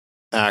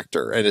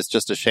actor. And it's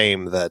just a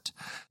shame that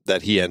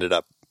he ended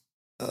up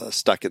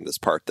stuck in this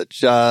part that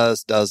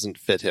just doesn't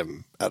fit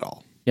him at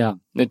all. Yeah,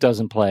 it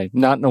doesn't play.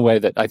 Not in a way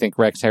that I think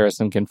Rex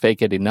Harrison can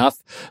fake it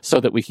enough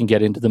so that we can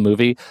get into the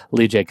movie.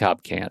 Lee J.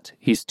 Cobb can't.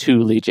 He's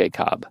too Lee J.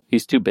 Cobb.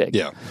 He's too big.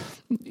 Yeah.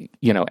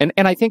 You know, and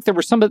I think there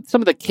were some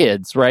of the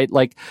kids, right?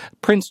 Like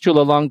Prince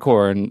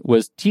Chulalongkorn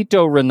was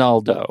Tito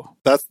Ronaldo.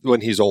 That's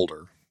when he's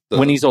older.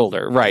 When he's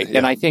older, right. Yeah.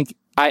 And I think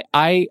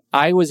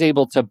I was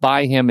able to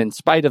buy him in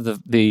spite of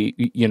the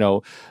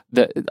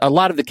a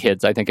lot of the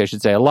kids, I think I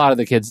should say, a lot of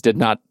the kids did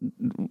not,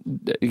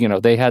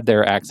 they had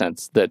their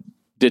accents that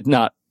did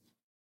not,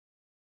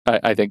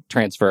 I think,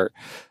 transfer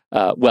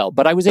well.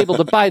 But I was able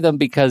to buy them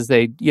because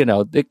the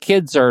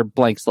kids are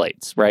blank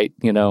slates, right?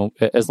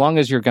 As long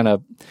as you're going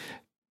to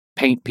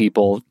paint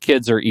people,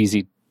 kids are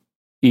easy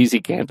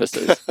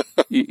canvases.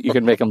 you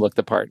can make them look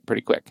the part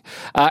pretty quick.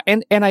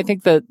 And I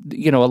think that,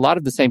 a lot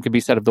of the same could be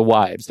said of the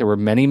wives. There were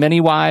many,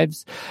 many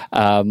wives.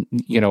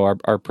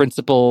 Our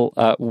principal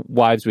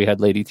wives, we had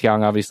Lady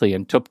Thiang, obviously,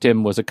 and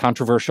Tuptim was a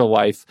controversial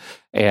wife.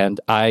 And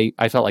I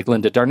felt like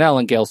Linda Darnell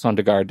and Gail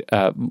Sondergaard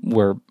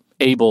were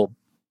able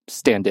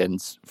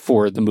stand-ins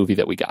for the movie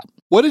that we got.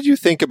 What did you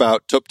think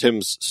about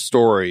Tuptim's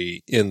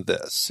story in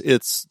this?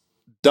 It's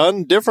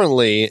done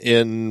differently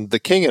in The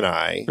King and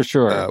I. For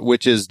sure.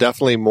 Which is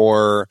definitely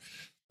more,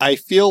 I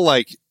feel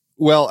like,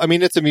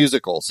 it's a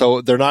musical,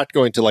 so they're not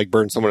going to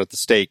burn someone at the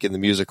stake in the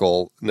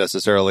musical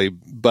necessarily,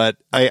 but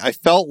I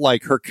felt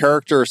like her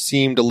character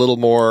seemed a little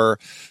more,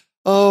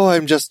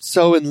 I'm just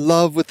so in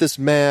love with this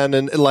man,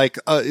 and like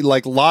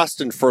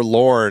lost and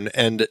forlorn.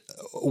 And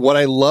what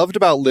I loved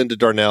about Linda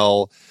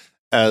Darnell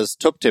as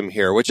Tuptim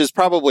here, which is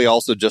probably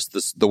also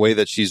just the way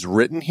that she's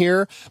written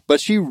here,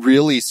 but she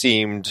really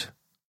seemed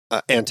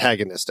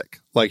antagonistic.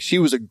 Like, she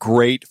was a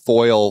great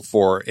foil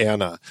for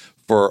Anna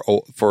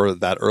for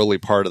that early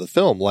part of the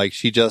film. Like,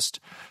 she just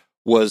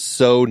was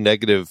so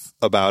negative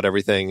about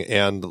everything.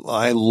 And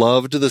I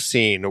loved the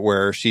scene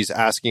where she's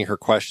asking her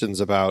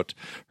questions about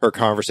her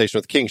conversation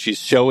with King. She's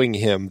showing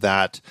him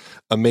that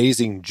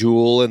amazing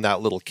jewel in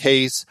that little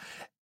case,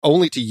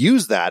 only to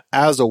use that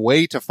as a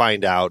way to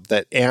find out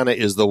that Anna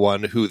is the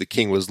one who the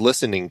king was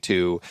listening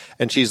to.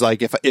 And she's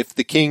like, if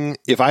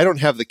I don't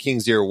have the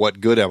king's ear,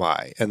 what good am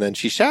I? And then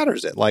she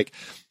shatters it. Like,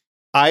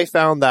 I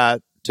found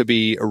that to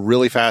be a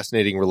really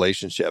fascinating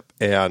relationship,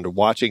 and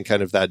watching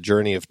kind of that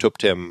journey of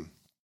Tuptim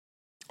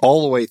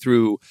all the way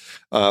through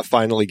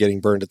finally getting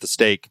burned at the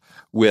stake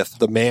with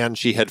the man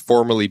she had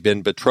formerly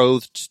been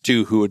betrothed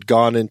to, who had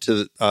gone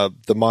into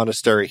the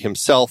monastery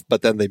himself,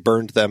 but then they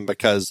burned them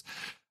because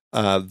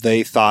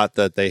they thought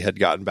that they had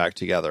gotten back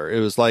together. It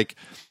was like,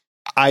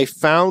 I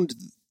found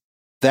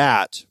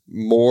that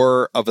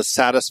more of a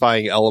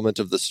satisfying element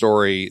of the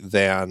story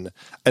than,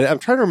 and I'm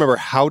trying to remember,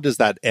 how does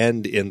that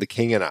end in The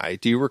King and I?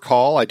 Do you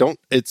recall?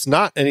 It's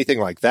not anything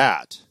like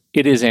that.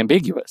 It is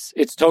ambiguous.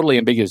 It's totally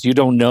ambiguous. You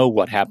don't know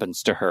what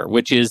happens to her,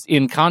 which is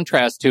in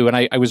contrast to,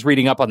 and I was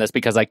reading up on this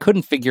because I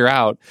couldn't figure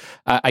out,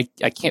 I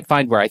can't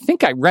find where, I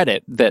think I read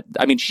it, that,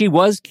 she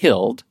was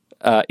killed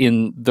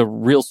in the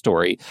real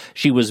story.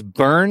 She was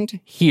burned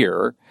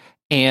here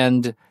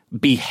and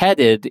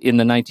beheaded in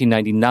the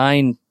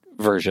 1999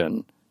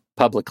 version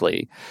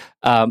publicly.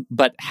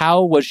 But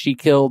how was she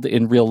killed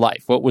in real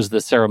life? What was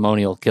the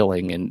ceremonial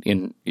killing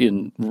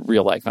in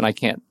real life? And I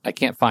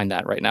can't find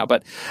that right now.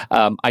 But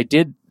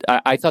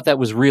I thought that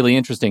was really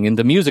interesting. In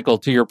the musical,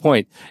 to your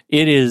point,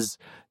 it is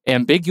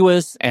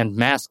ambiguous and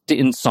masked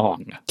in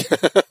song.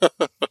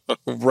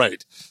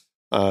 Right.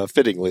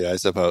 Fittingly, I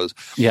suppose.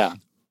 Yeah.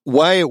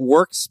 Why it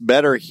works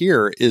better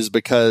here is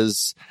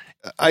because,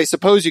 I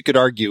suppose you could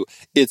argue,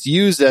 it's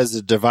used as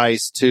a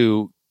device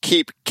to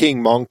keep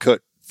King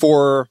Mongkut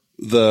for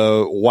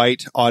the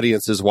white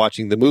audiences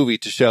watching the movie,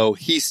 to show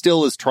he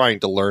still is trying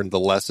to learn the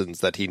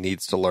lessons that he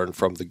needs to learn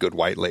from the good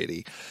white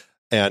lady.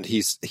 And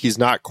he's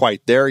not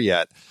quite there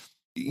yet.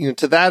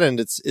 To that end,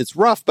 it's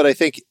rough, but I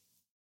think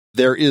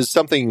there is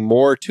something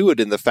more to it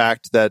in the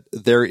fact that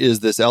there is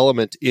this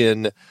element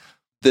in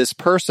this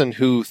person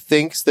who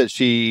thinks that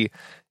she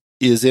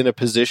is in a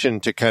position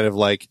to kind of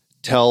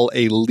tell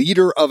a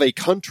leader of a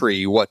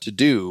country what to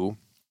do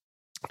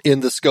in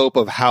the scope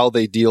of how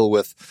they deal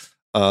with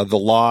the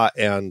law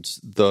and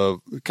the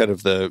kind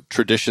of the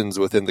traditions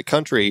within the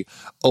country,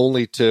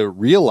 only to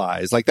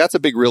realize, that's a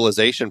big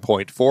realization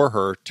point for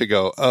her, to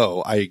go,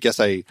 oh, I guess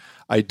I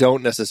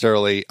don't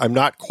necessarily, I'm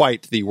not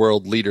quite the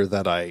world leader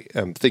that I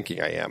am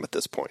thinking I am at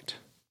this point.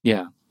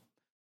 Yeah.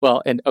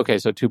 Well, and okay,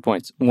 so 2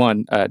 points.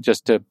 One,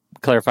 just to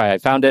clarify, I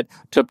found it.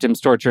 Tuptim's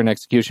torture and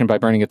execution by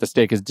burning at the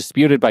stake is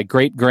disputed by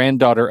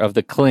great-granddaughter of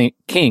the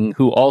king,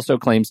 who also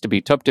claims to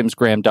be Tuptim's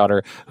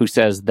granddaughter, who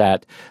says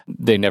that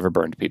they never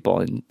burned people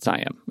in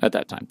Siam at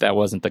that time. That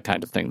wasn't the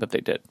kind of thing that they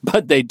did.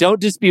 But they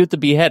don't dispute the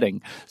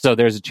beheading, so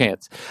there's a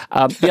chance.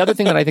 The other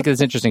thing that I think is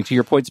interesting, to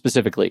your point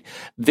specifically,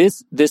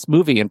 this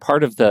movie, and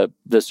part of the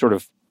sort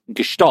of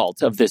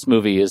gestalt of this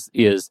movie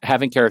is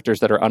having characters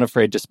that are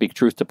unafraid to speak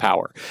truth to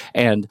power.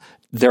 And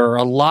there are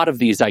a lot of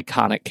these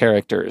iconic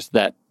characters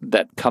that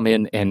come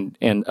in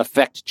and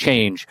affect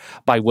change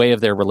by way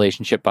of their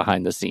relationship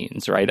behind the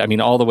scenes, right? I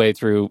mean, all the way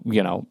through,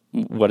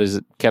 what is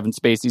it, Kevin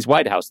Spacey's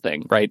White House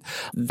thing, right?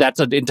 That's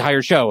an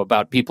entire show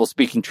about people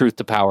speaking truth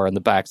to power on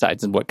the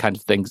backsides and what kind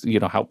of things,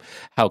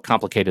 how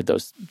complicated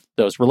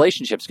those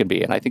relationships can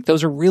be. And I think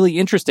those are really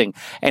interesting.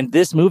 And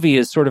this movie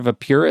is sort of a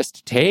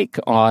purist take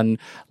on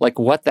like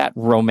what that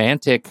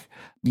romantic,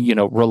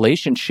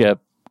 relationship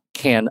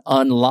can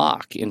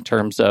unlock in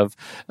terms of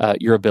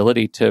your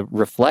ability to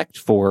reflect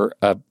for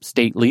a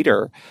state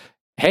leader.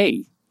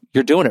 Hey,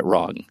 you're doing it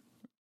wrong.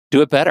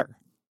 Do it better.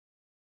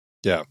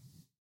 Yeah.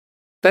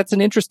 That's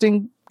an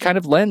interesting kind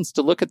of lens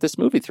to look at this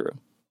movie through.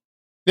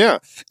 Yeah.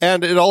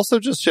 And it also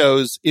just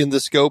shows in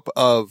the scope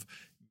of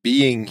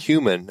being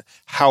human,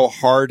 how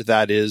hard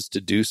that is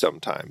to do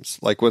sometimes.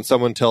 Like when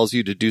someone tells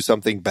you to do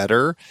something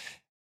better,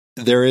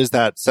 there is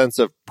that sense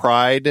of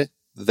pride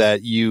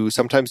that you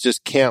sometimes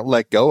just can't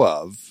let go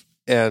of.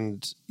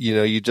 And,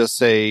 you just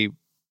say,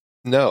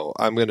 no,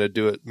 I'm going to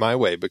do it my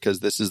way because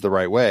this is the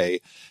right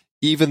way.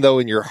 Even though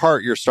in your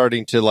heart, you're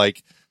starting to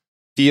like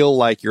feel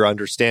like you're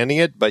understanding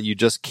it, but you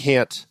just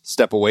can't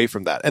step away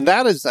from that. And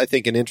that is, I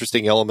think, an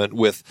interesting element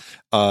with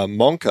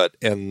Mongkut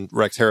and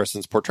Rex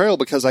Harrison's portrayal,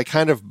 because I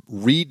kind of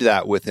read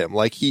that with him.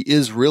 Like he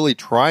is really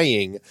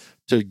trying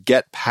to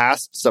get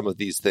past some of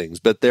these things,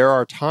 but there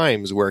are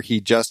times where he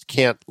just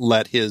can't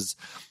let his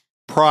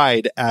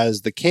pride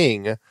as the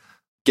king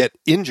get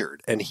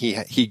injured, and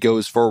he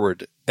goes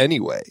forward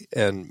anyway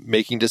and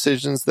making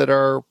decisions that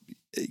are,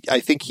 I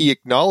think he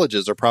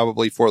acknowledges are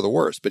probably for the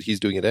worse, but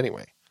he's doing it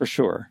anyway. For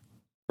sure.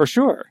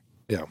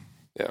 Yeah.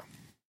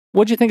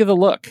 What'd you think of the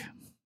look?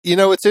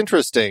 It's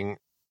interesting.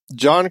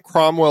 John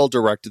Cromwell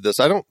directed this.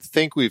 I don't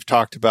think we've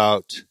talked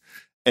about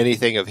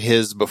anything of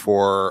his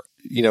before.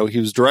 He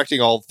was directing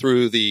all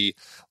through the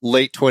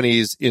late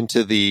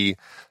 20s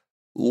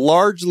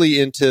largely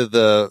into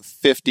the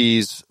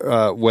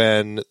 50s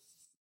when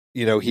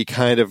he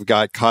kind of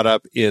got caught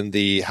up in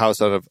the House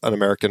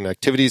Un-American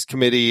Activities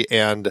Committee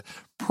and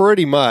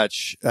pretty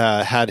much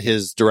had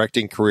his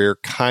directing career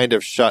kind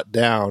of shut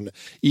down,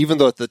 even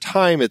though at the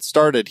time it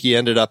started, he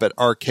ended up at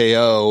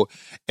RKO.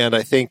 And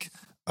I think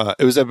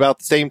it was about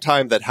the same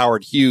time that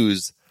Howard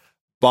Hughes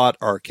bought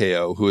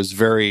RKO, who was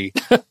very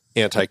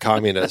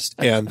anti-communist.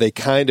 And they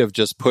kind of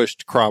just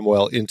pushed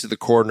Cromwell into the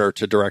corner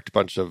to direct a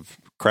bunch of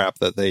crap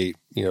that they,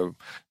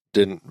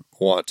 didn't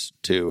want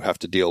to have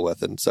to deal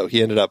with. And so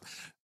he ended up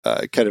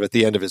kind of at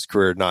the end of his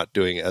career, not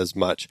doing as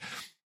much.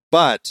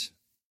 But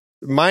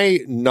my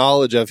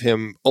knowledge of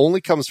him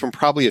only comes from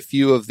probably a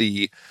few of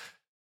the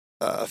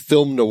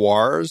film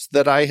noirs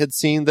that I had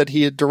seen that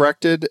he had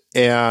directed.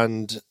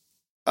 And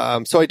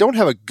so I don't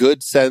have a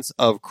good sense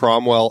of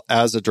Cromwell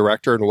as a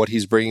director and what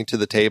he's bringing to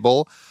the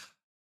table.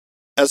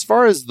 As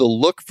far as the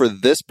look for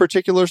this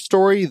particular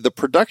story, the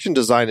production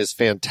design is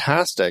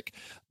fantastic.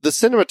 The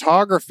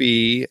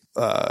cinematography,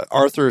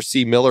 Arthur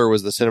C. Miller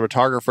was the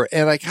cinematographer.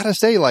 And I gotta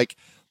say,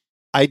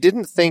 I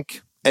didn't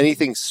think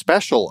anything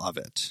special of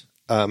it.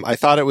 I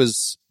thought it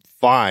was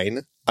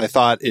fine. I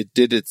thought it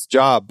did its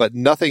job, but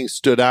nothing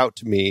stood out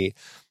to me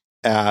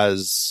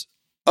as,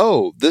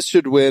 oh, this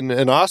should win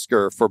an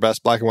Oscar for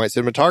Best Black and White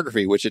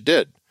Cinematography, which it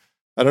did.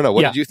 I don't know.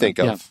 What did you think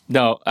of? Yeah.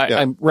 No,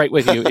 I'm right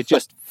with you. It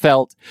just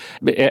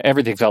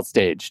everything felt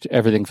staged.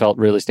 Everything felt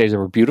really staged. There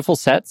were beautiful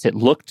sets. It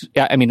looked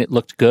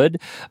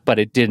good, but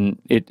it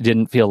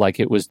didn't feel like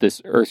it was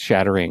this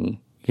earth-shattering,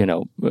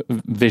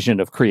 vision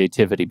of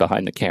creativity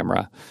behind the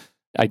camera.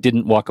 I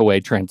didn't walk away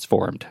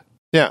transformed.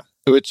 Yeah,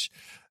 which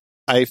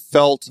I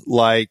felt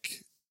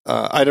like,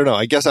 I don't know,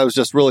 I guess I was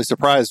just really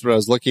surprised when I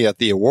was looking at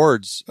the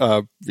awards,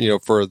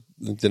 for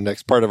the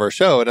next part of our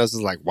show. And I was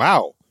just like,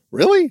 wow,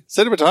 really?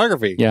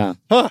 Cinematography? Yeah.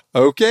 Huh,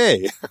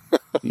 okay.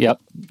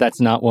 Yep. That's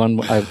not one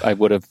I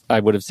would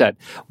have said.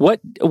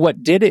 What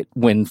did it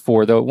win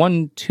for, though? It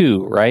won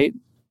 2, right?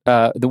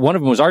 The one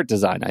of them was art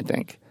design, I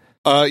think.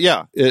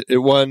 Yeah,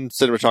 it won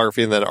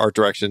cinematography and then art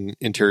direction,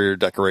 interior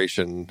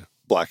decoration,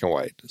 black and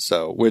white.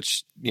 So,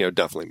 which,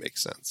 definitely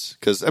makes sense.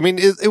 Because, I mean,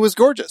 it was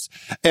gorgeous.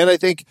 And I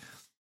think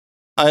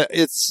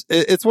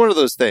it's one of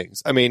those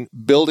things. I mean,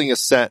 building a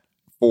set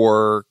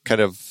for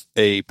kind of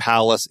a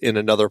palace in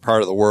another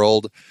part of the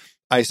world,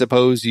 I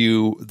suppose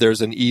there's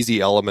an easy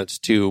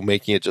element to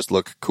making it just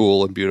look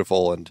cool and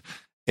beautiful.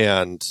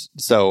 And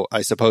so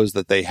I suppose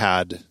that they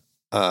had,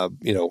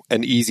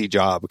 an easy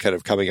job kind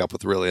of coming up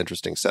with really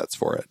interesting sets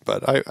for it.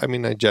 But I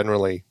mean, I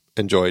generally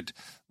enjoyed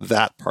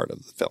that part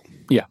of the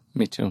film. Yeah,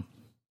 me too.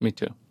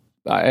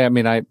 I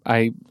mean,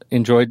 I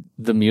enjoyed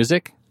the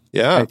music.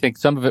 Yeah. I think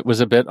some of it was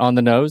a bit on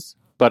the nose,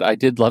 but I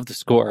did love the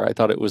score. I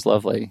thought it was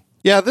lovely.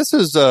 Yeah, this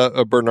is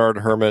a Bernard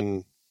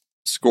Herrmann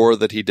score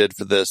that he did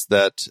for this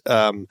that,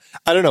 I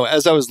don't know,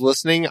 as I was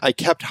listening, I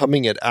kept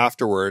humming it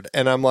afterward.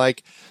 And I'm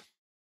like,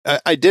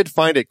 I did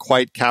find it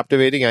quite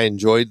captivating. I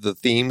enjoyed the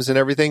themes and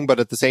everything. But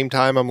at the same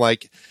time, I'm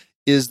like,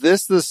 is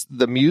this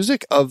the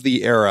music of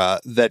the era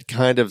that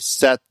kind of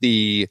set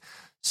the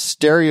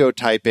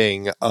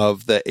stereotyping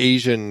of the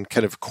Asian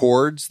kind of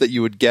chords that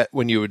you would get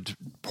when you would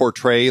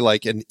portray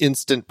like an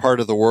instant part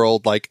of the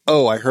world, like,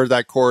 oh, I heard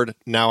that chord,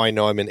 now I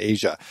know I'm in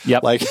Asia.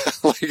 Yep. Like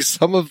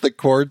some of the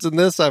chords in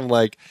this, I'm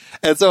like,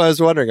 and so I was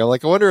wondering, I'm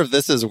like, I wonder if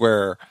this is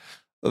where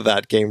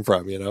that came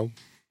from, you know?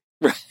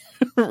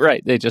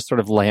 Right. They just sort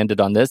of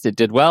landed on this. It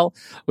did well.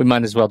 We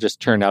might as well just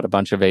turn out a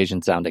bunch of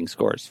Asian sounding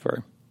scores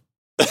for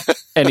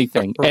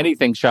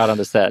anything shot on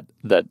the set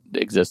that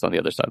exists on the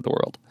other side of the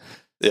world.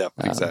 Yeah,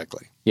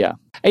 exactly. Yeah.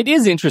 It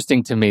is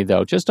interesting to me,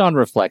 though, just on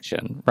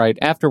reflection, right?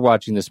 After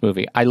watching this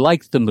movie, I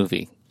liked the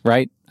movie,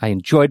 right? I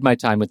enjoyed my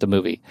time with the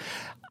movie.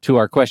 To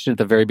our question at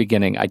the very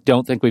beginning, I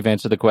don't think we've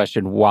answered the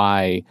question,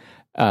 why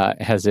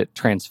has it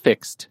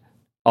transfixed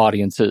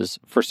audiences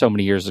for so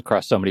many years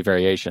across so many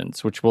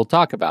variations, which we'll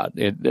talk about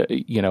in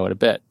a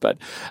bit. But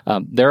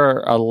there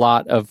are a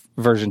lot of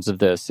versions of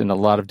this in a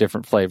lot of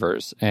different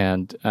flavors,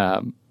 and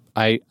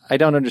I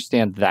don't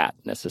understand that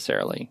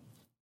necessarily.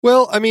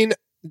 Well, I mean,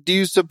 do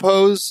you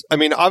suppose, I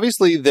mean,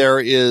 obviously there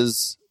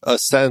is a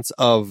sense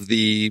of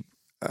the,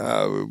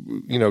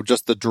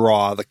 just the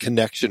draw, the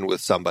connection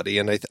with somebody.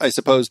 And I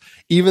suppose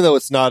even though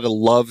it's not a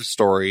love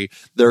story,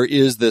 there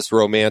is this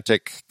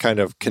romantic kind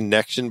of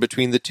connection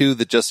between the two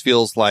that just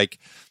feels like,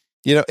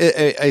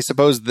 I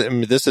suppose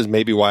this is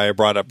maybe why I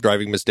brought up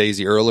Driving Miss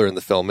Daisy earlier in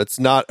the film. It's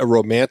not a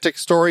romantic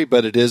story,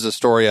 but it is a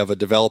story of a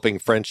developing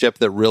friendship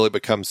that really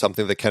becomes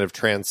something that kind of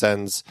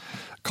transcends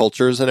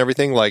cultures and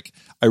everything. Like,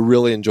 I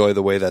really enjoy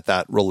the way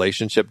that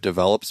relationship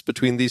develops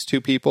between these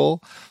two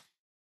people.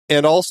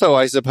 And also,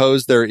 I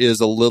suppose there is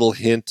a little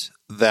hint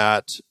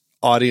that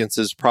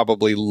audiences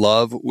probably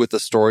love with a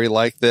story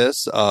like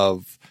this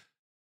of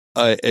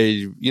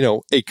a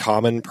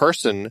common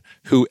person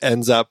who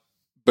ends up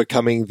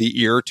becoming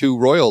the ear to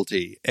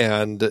royalty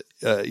and,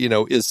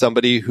 is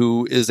somebody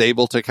who is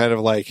able to kind of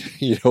like,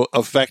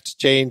 affect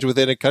change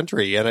within a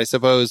country. And I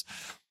suppose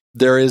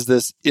there is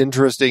this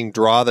interesting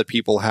draw that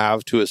people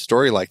have to a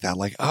story like that.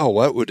 Like, oh,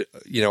 what would,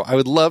 I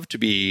would love to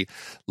be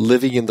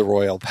living in the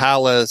royal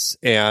palace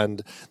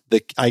and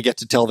I get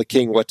to tell the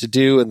king what to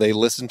do and they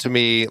listen to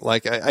me.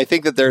 Like, I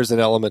think that there's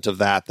an element of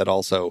that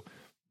also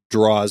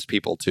draws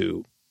people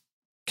to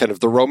kind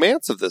of the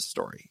romance of this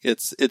story.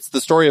 It's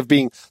the story of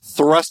being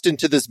thrust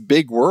into this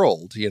big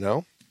world,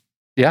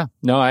 Yeah,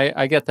 no,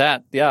 I get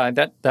that. Yeah,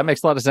 that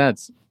makes a lot of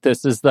sense.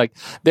 This is like,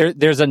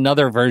 there's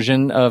another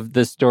version of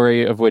this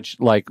story of which,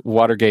 like,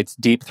 Watergate's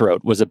Deep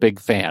Throat was a big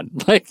fan.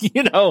 Like,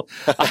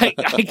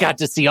 I got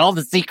to see all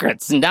the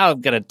secrets and now I'm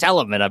going to tell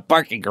them in a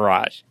parking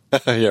garage.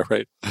 Yeah,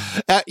 right.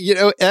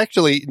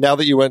 Actually, now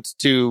that you went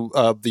to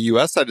the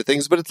U.S. side of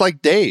things, but it's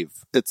like Dave.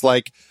 It's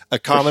like a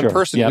common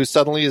person who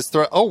suddenly is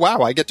oh,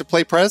 wow, I get to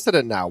play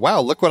president now. Wow,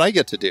 look what I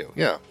get to do.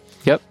 Yeah.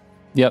 Yep.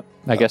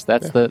 I guess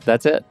that's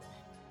it.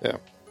 Yeah.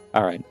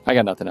 All right. I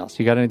got nothing else.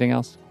 You got anything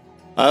else?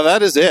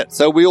 That is it.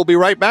 So we will be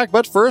right back.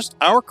 But first,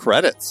 our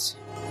credits.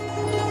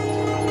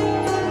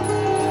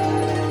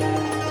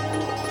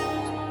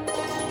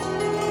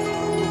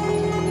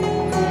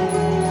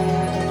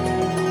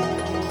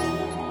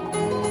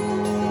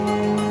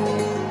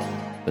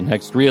 The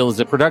Next Reel is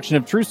a production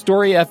of True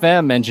Story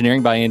FM,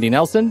 engineering by Andy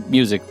Nelson,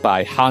 music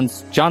by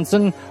Hans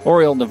Johnson,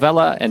 Oriel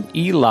Novella, and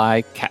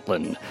Eli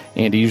Kaplan.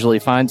 Andy usually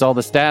finds all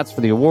the stats for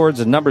the awards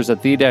and numbers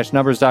at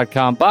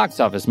the-numbers.com,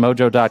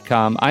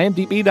 boxofficemojo.com,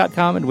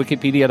 imdb.com, and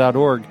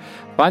wikipedia.org.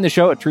 Find the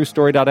show at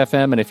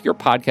truestory.fm, and if your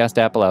podcast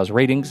app allows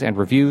ratings and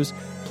reviews,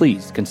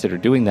 please consider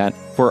doing that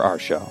for our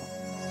show.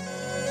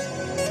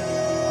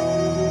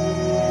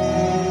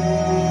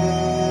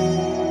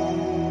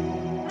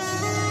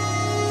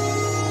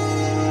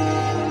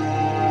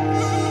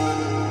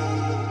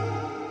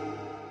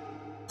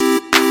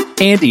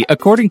 Andy,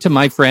 according to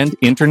my friend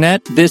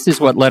Internet, this is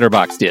what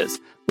Letterboxd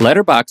is.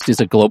 Letterboxd is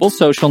a global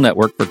social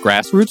network for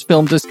grassroots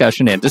film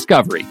discussion and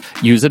discovery.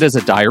 Use it as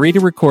a diary to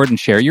record and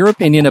share your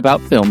opinion about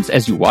films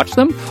as you watch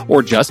them,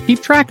 or just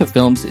keep track of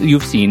films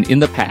you've seen in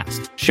the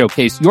past.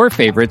 Showcase your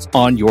favorites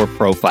on your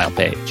profile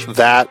page.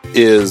 That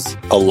is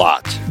a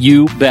lot.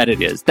 You bet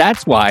it is.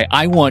 That's why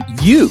I want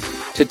you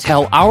to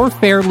tell our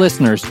fair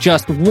listeners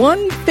just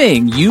one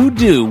thing you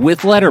do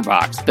with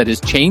Letterboxd that has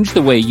changed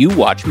the way you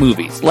watch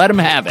movies. Let them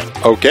have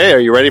it. Okay, are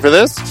you ready for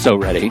this? So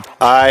ready.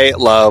 I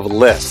love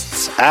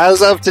lists.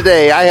 As of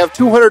today, I have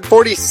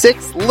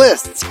 246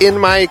 lists in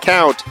my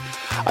account.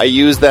 I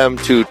use them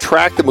to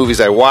track the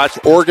movies I watch,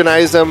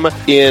 organize them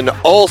in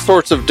all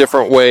sorts of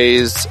different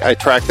ways. I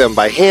track them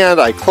by hand.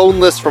 I clone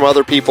lists from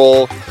other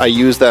people. I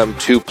use them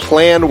to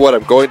plan what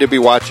I'm going to be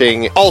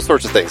watching, all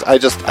sorts of things. I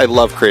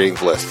love creating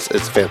lists.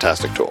 It's a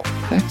fantastic tool.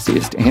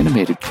 Sexiest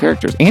animated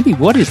characters. Andy,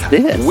 what is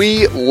this?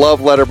 We love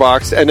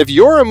Letterboxd, and if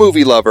you're a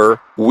movie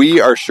lover, we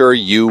are sure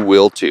you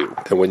will too.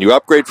 And when you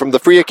upgrade from the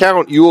free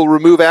account, you will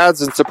remove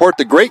ads and support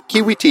the great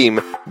Kiwi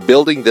team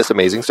building this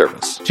amazing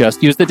service.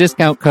 Just use the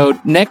discount code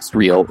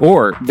NEXTREEL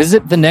or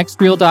visit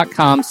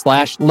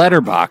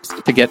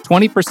thenextreel.com/letterboxd to get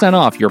 20%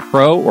 off your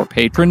pro or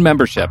patron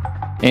membership.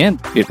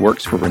 And it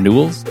works for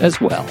renewals as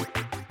well.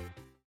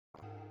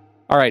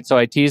 All right, so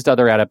I teased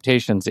other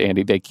adaptations,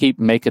 Andy. They keep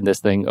making this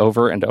thing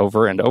over and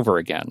over and over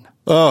again.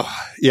 Oh,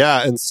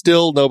 yeah, and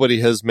still nobody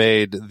has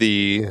made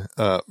the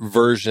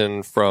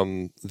version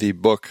from the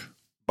book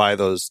by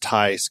those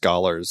Thai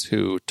scholars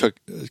who took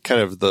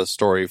kind of the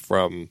story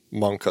from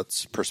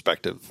Mongkut's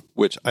perspective,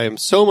 which I am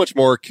so much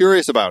more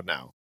curious about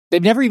now. They've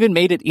never even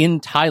made it in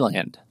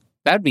Thailand.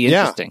 That'd be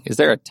interesting. Is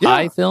there a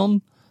Thai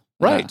film?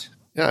 Right.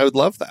 Yeah, I would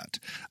love that.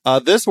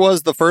 This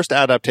was the first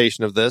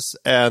adaptation of this,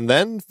 and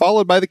then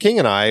followed by The King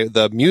and I,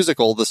 the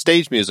musical, the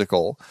stage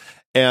musical,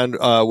 and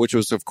which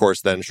was, of course,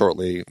 then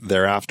shortly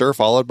thereafter,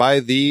 followed by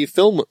the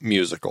film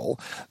musical.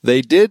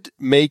 They did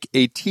make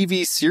a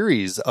TV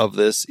series of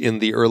this in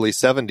the early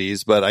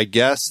 70s, but I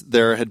guess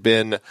there had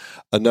been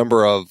a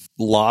number of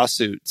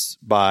lawsuits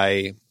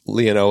by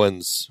Leon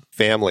Owen's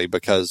family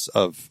because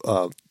of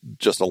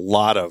just a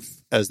lot of,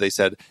 as they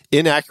said,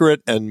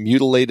 inaccurate and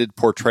mutilated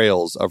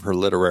portrayals of her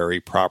literary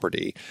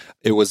property.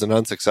 It was an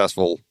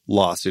unsuccessful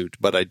lawsuit,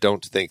 but I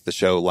don't think the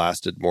show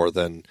lasted more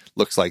than,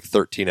 looks like,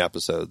 13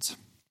 episodes.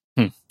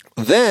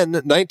 Then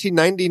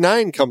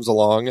 1999 comes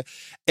along,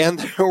 and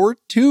there were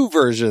two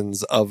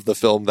versions of the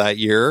film that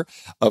year.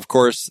 Of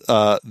course,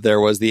 there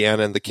was the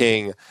Anna and the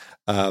King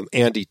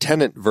Andy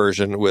Tennant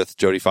version with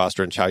Jodie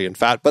Foster and Chow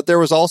Yun-fat, but there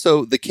was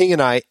also the King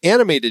and I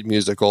animated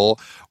musical,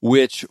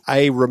 which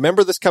I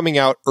remember this coming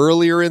out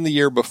earlier in the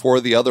year before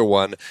the other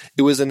one.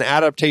 It was an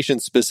adaptation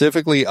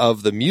specifically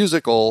of the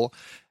musical.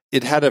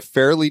 It had a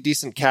fairly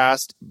decent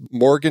cast.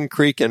 Morgan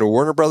Creek and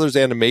Warner Brothers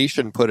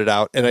Animation put it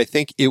out, and I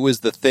think it was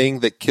the thing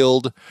that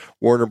killed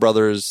Warner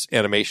Brothers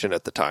Animation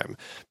at the time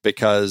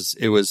because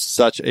it was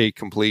such a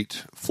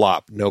complete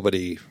flop.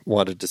 Nobody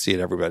wanted to see it.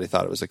 Everybody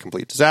thought it was a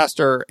complete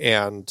disaster,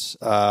 and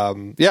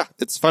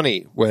it's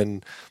funny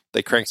when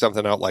they crank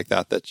something out like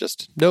that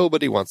just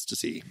nobody wants to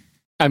see.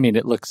 I mean,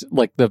 it looks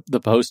like the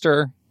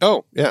poster.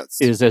 Oh, yeah,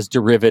 is as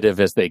derivative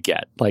as they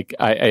get. Like,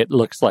 it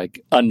looks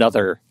like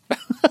another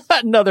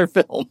another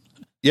film.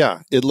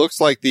 Yeah, it looks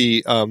like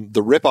the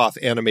rip-off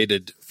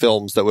animated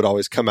films that would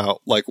always come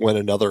out like when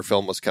another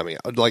film was coming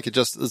out. Like it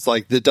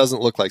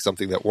doesn't look like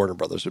something that Warner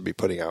Brothers would be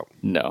putting out.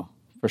 No,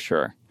 for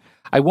sure.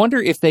 I wonder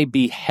if they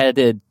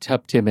beheaded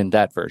Tup Tim in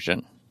that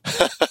version.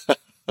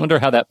 Wonder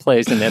how that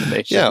plays in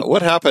animation. Yeah,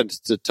 what happened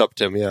to Tup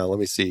Tim? Yeah, let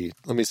me see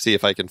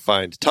if I can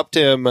find Tup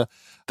Tim.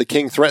 The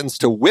king threatens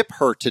to whip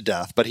her to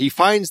death, but he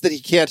finds that he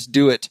can't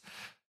do it.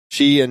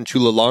 She and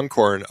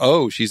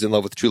Chulalongkorn, she's in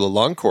love with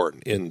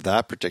Chulalongkorn in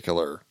that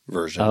particular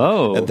version.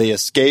 Oh. And they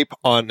escape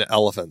on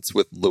elephants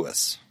with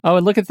Lewis. Oh,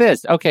 and look at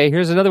this. Okay,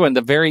 here's another one.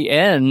 The very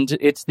end,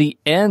 it's the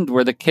end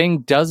where the king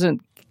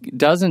doesn't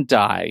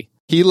die.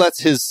 He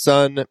lets his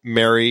son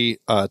marry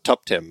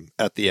Tup Tim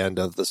at the end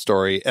of the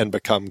story and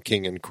become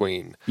king and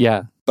queen.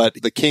 Yeah.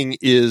 But the king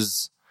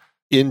is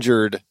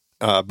injured,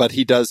 but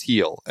he does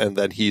heal. And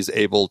then he's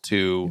able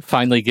to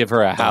finally give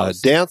her a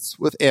house. Dance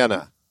with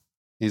Anna.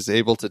 He's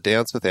able to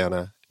dance with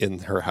Anna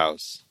in her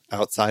house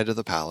outside of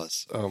the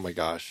palace. Oh, my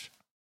gosh.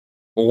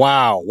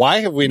 Wow.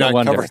 Why have we not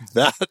covered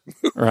that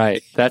movie?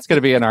 Right. That's going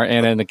to be in our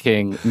Anna and the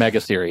King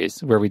mega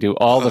series where we do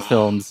all the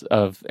films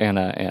of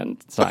Anna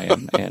and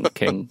Siam and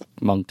King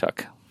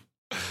Mongkut.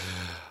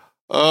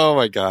 Oh,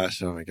 my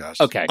gosh.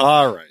 Okay.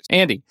 All right.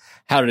 Andy,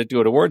 how did it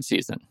do at award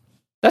season?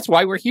 That's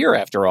why we're here,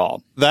 after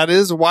all. That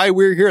is why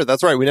we're here.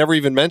 That's right. We never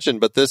even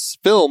mentioned, but this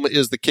film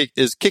is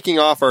kicking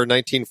off our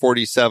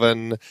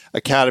 1947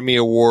 Academy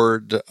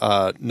Award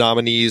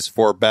nominees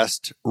for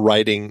Best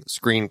Writing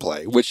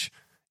Screenplay, which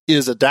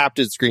is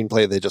adapted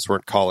screenplay. They just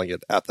weren't calling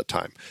it at the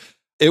time.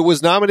 It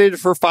was nominated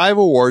for 5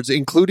 awards,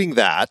 including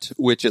that,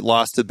 which it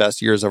lost to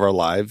Best Years of Our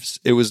Lives.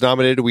 It was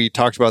nominated, we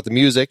talked about the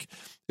music.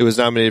 It was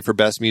nominated for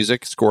Best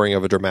Music, Scoring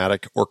of a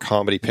Dramatic or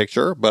Comedy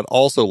Picture, but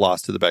also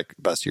lost to the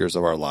Best Years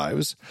of Our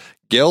Lives.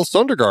 Gail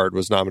Sondergaard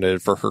was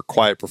nominated for her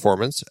quiet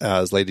performance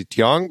as Lady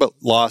Tiong, but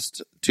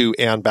lost to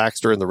Anne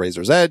Baxter in The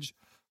Razor's Edge.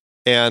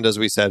 And as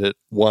we said, it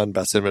won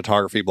Best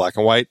Cinematography, Black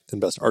and White,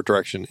 and Best Art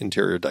Direction,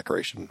 Interior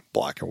Decoration,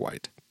 Black and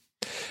White.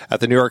 At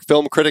the New York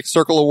Film Critics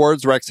Circle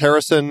Awards, Rex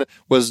Harrison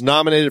was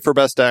nominated for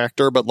Best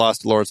Actor, but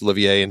lost to Laurence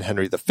Olivier in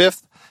Henry V.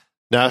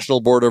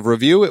 National Board of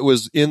Review, it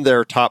was in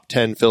their top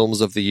 10 films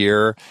of the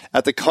year.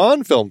 At the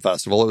Cannes Film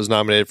Festival, it was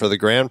nominated for the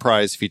Grand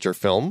Prize Feature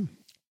Film,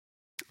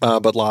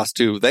 but lost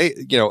to,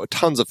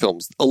 tons of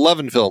films.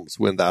 11 films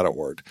win that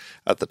award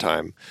at the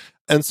time.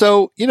 And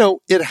so,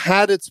 it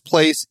had its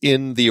place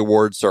in the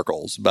award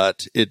circles,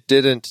 but it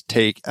didn't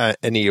take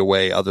any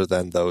away other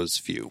than those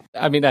few.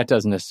 I mean, that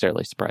doesn't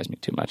necessarily surprise me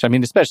too much. I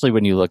mean, especially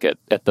when you look at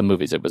the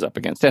movies it was up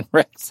against. And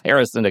Rex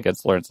Harrison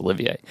against Laurence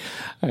Olivier.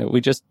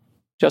 We just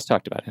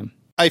talked about him.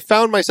 I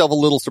found myself a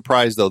little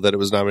surprised, though, that it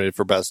was nominated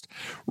for Best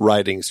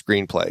Writing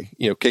Screenplay,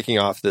 kicking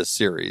off this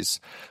series.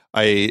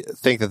 I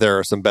think that there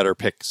are some better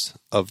picks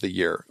of the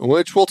year,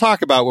 which we'll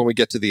talk about when we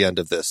get to the end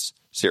of this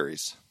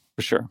series.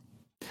 For sure.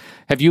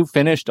 Have you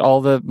finished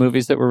all the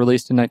movies that were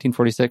released in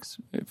 1946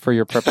 for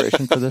your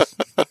preparation for this?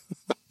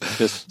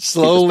 Just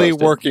slowly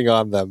working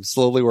on them.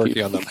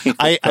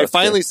 I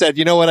finally said,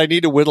 you know what? I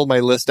need to whittle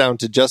my list down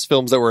to just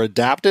films that were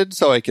adapted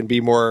so I can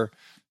be more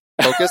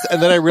focused.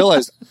 And then I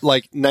realized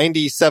like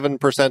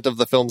 97% of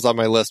the films on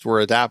my list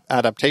were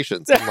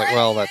adaptations. I'm like,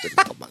 well, that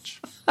didn't help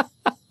much.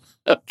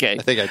 Okay.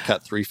 I think I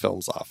cut 3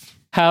 films off.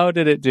 How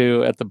did it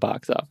do at the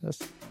box office?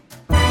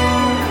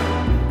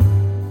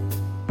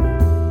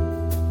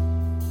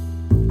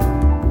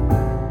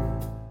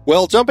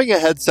 Well, jumping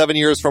ahead 7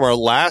 years from our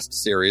last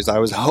series, I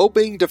was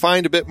hoping to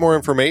find a bit more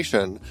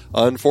information.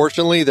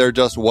 Unfortunately, there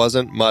just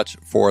wasn't much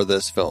for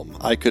this film.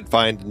 I could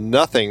find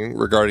nothing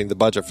regarding the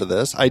budget for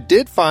this. I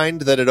did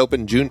find that it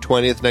opened June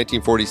 20th,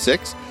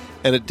 1946,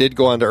 and it did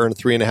go on to earn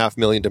 $3.5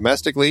 million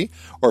domestically,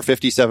 or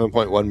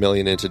 $57.1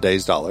 million in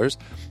today's dollars.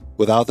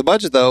 Without the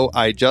budget, though,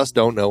 I just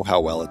don't know how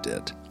well it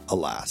did.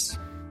 Alas.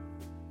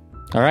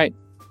 All right.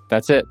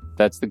 That's it.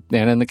 That's the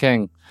Anna and the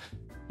King.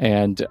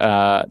 And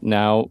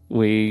now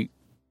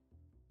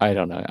I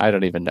don't know. I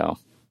don't even know.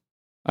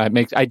 I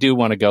do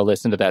want to go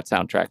listen to that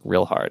soundtrack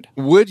real hard.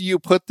 Would you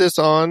put this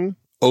on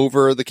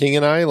over The King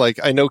and I? Like,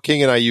 I know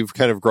King and I you've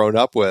kind of grown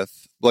up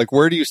with. Like,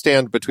 where do you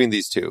stand between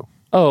these two?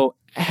 Oh,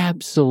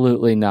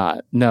 absolutely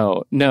not.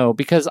 No,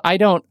 because I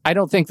don't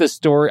think the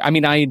story, I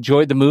mean, I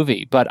enjoyed the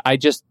movie, but I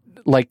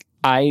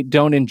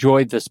don't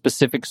enjoy the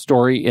specific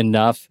story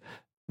enough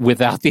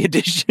without the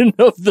addition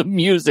of the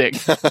music.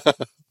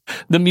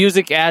 The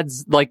music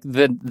adds like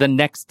the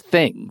next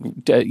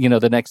thing,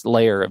 the next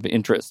layer of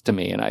interest to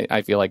me. And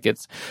I feel like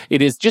it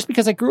is just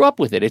because I grew up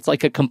with it. It's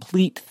like a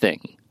complete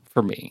thing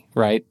for me,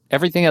 right?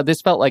 Everything else,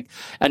 this felt like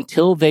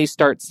until they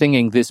start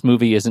singing, this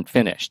movie isn't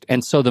finished.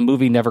 And so the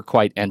movie never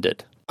quite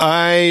ended.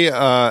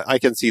 I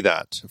can see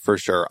that for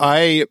sure.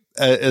 I,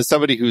 as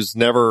somebody who's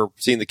never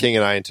seen The King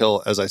and I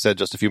until, as I said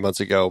just a few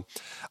months ago,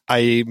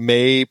 I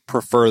may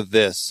prefer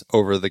this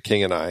over The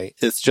King and I.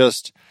 It's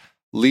just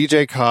Lee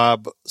J.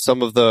 Cobb,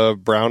 some of the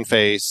brown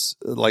face,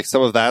 like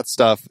some of that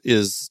stuff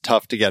is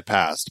tough to get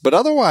past. But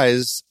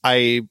otherwise,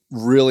 I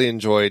really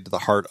enjoyed the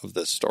heart of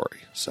this story.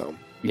 So,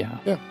 yeah.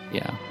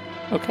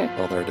 Okay.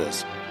 Well, there it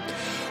is.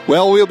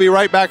 Well, we'll be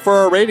right back for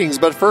our ratings.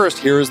 But first,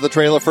 here is the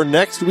trailer for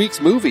next week's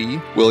movie,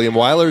 William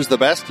Wyler's The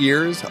Best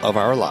Years of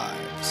Our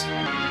Lives.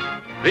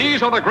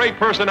 These are the great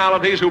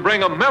personalities who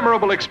bring a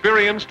memorable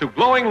experience to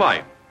glowing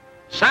life.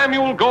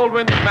 Samuel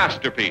Goldwyn's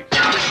masterpiece.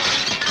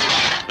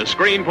 The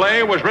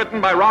screenplay was written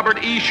by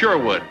Robert E.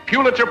 Sherwood,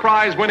 Pulitzer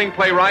Prize-winning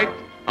playwright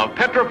of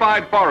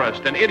Petrified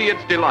Forest and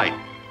Idiot's Delight.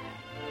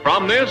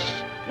 From this,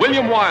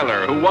 William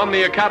Wyler, who won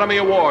the Academy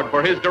Award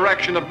for his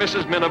direction of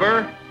Mrs.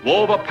 Miniver,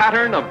 wove a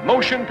pattern of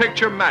motion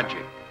picture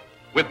magic,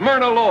 with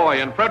Myrna Loy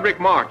and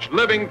Frederick March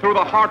living through the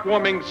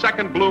heartwarming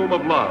second bloom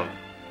of love.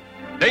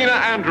 Dana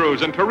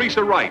Andrews and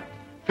Teresa Wright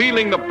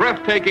feeling the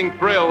breathtaking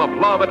thrill of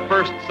love at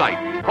first sight.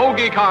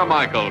 Hoagie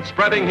Carmichael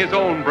spreading his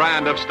own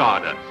brand of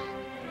stardust.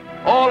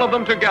 All of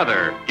them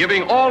together,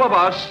 giving all of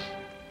us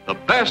the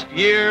best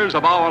years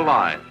of our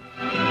lives.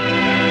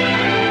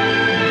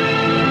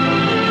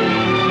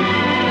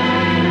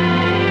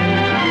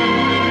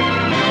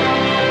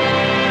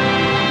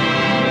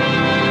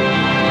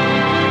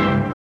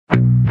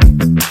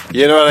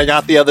 You know what I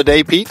got the other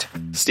day, Pete?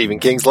 Stephen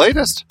King's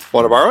latest.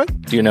 Want to borrow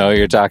it? Do you know who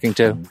you're talking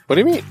to? What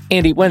do you mean?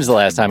 Andy, when's the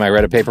last time I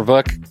read a paper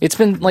book? It's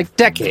been like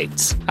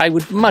decades. I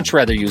would much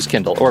rather use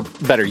Kindle, or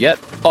better yet,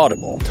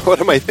 Audible. What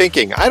am I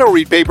thinking? I don't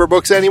read paper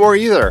books anymore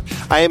either.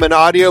 I am an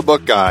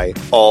audiobook guy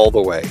all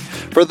the way.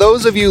 For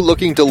those of you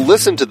looking to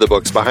listen to the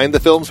books behind the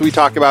films we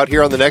talk about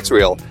here on The Next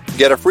Reel,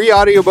 get a free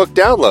audiobook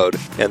download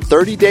and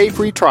 30-day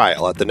free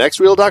trial at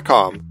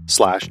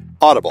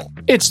thenextreel.com/audible.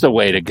 It's the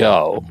way to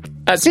go.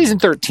 Season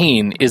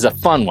 13 is a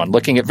fun one,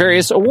 looking at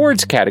various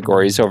awards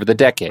categories over the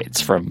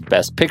decades, from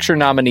Best Picture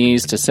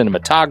nominees to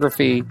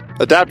cinematography,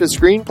 adapted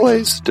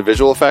screenplays to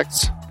visual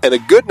effects, and a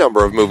good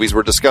number of movies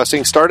we're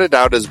discussing started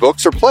out as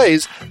books or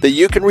plays that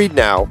you can read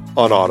now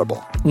on Audible.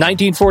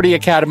 1940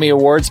 Academy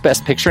Awards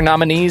Best Picture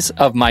nominees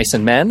Of Mice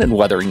and Men and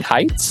Wuthering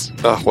Heights.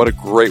 What a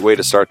great way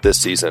to start this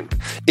season.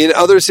 In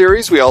other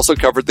series, we also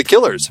covered The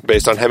Killers,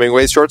 based on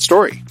Hemingway's short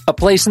story. A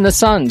Place in the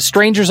Sun,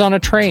 Strangers on a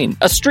Train,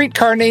 A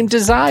Streetcar Named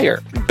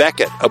Desire.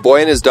 Beckett, A Boy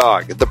and His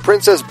Dog, The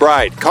Princess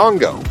Bride,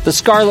 Congo. The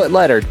Scarlet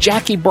Letter,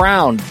 Jackie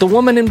Brown, The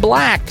Woman in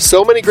Black.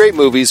 So many great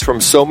movies from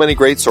so many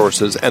great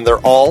sources, and they're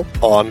all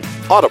on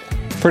Audible.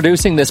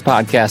 Producing this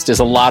podcast is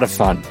a lot of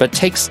fun, but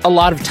takes a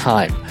lot of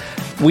time.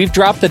 We've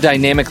dropped the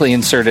dynamically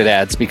inserted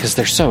ads because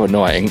they're so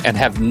annoying and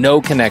have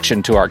no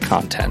connection to our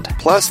content.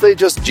 Plus, they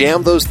just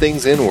jam those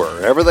things in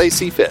wherever they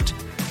see fit.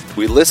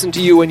 We listened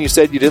to you when you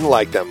said you didn't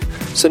like them,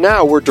 so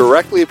now we're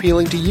directly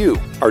appealing to you,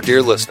 our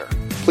dear listener.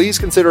 Please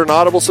consider an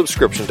Audible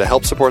subscription to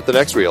help support The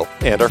Next Reel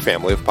and our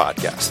family of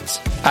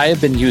podcasts. I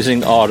have been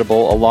using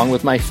Audible along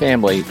with my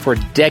family for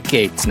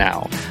decades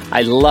now.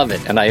 I love it,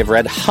 and I have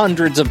read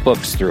hundreds of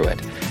books through it.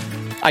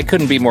 I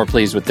couldn't be more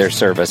pleased with their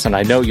service, and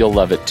I know you'll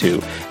love it too.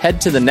 Head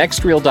to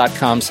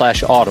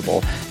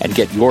thenextreel.com/audible and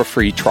get your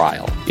free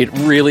trial. It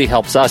really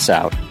helps us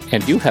out,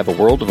 and you have a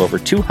world of over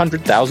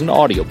 200,000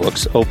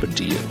 audiobooks open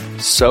to you.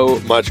 So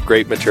much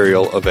great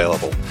material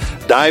available.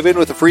 Dive in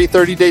with a free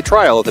 30-day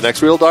trial at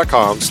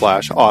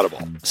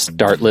thenextreel.com/audible.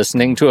 Start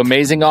listening to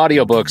amazing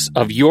audiobooks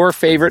of your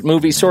favorite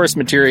movie source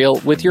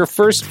material with your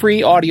first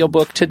free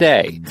audiobook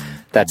today.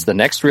 That's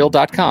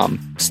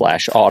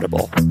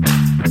thenextreel.com/audible.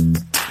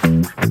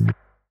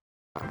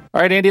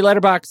 All right, Andy,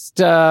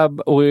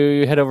 Letterboxd.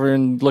 We head over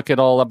and look at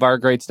all of our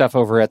great stuff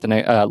over at the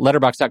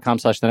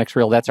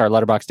letterboxd.com/thenextreel. That's our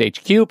Letterboxd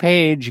HQ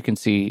page. You can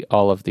see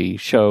all of the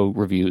show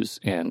reviews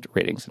and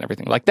ratings and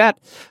everything like that.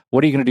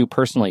 What are you going to do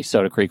personally,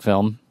 Soda Creek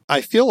Film? I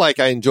feel like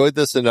I enjoyed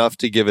this enough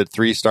to give it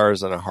 3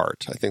 stars and a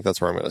heart. I think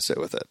that's where I'm going to sit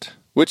with it,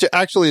 which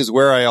actually is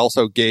where I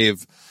also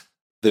gave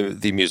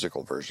the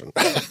musical version.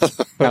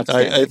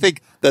 I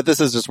think that this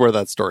is just where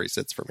that story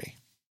sits for me.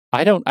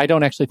 I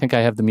don't actually think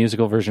I have the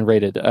musical version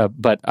rated,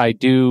 but I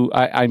do.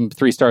 I'm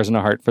 3 stars and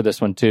a heart for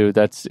this one too.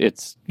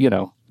 It's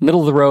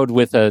middle of the road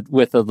with a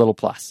little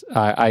plus.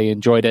 I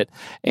enjoyed it,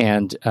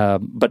 and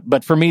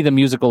but for me the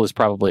musical is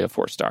probably a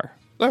 4-star.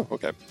 Oh,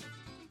 okay.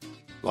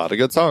 A lot of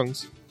good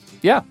songs.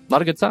 Yeah, a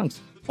lot of good songs.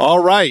 All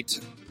right.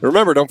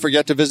 Remember, don't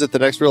forget to visit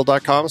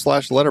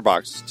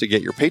thenextreel.com/letterbox to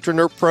get your Patron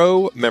or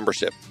Pro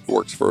membership. It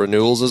works for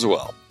renewals as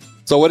well.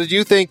 So what did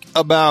you think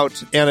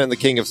about Anna and the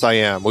King of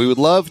Siam? We would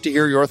love to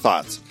hear your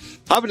thoughts.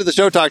 Hop into the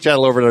Show Talk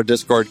channel over in our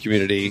Discord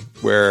community,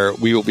 where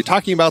we will be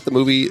talking about the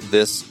movie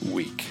this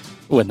week.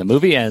 When the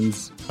movie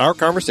ends, our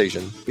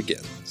conversation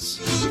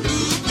begins.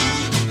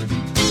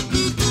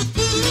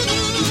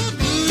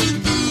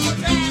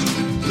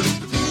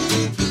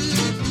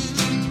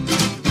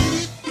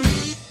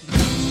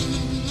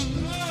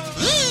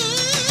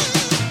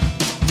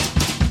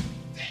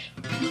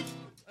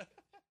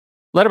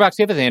 Letterboxd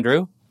giveth,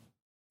 Andrew.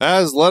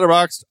 As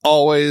Letterboxd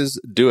always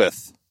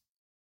doeth.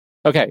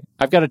 Okay,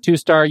 I've got a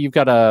 2-star. You've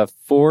got a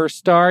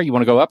 4-star. You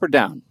want to go up or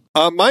down?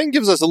 Mine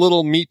gives us a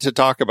little meat to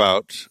talk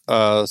about.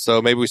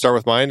 So maybe we start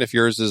with mine if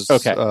yours is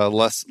okay.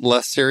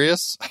 less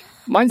serious.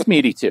 Mine's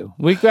meaty too.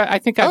 I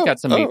think I've got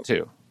some meat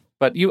too.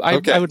 But I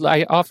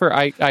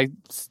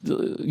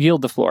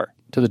yield the floor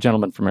to the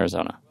gentleman from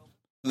Arizona.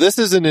 This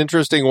is an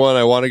interesting one.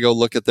 I want to go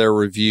look at their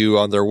review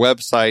on their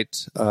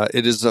website.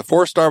 It is a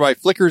 4-star by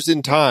Flickers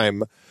in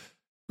Time,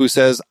 who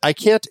says, I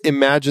can't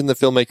imagine the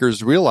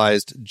filmmakers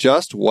realized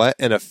just what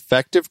an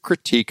effective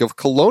critique of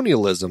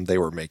colonialism they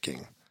were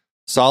making.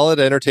 Solid,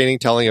 entertaining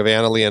telling of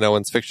Anna Leon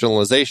Owen's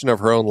fictionalization of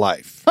her own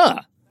life.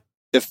 Huh.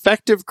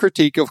 Effective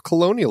critique of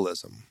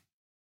colonialism.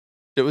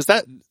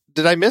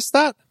 Did I miss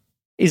that?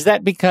 Is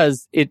that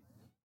because it...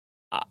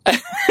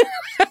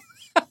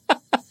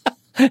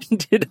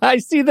 Did I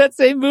see that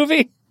same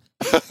movie?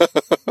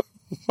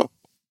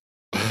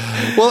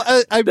 Well,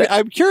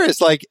 I'm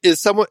curious. Like,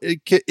 is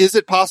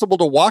it possible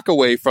to walk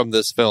away from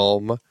this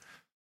film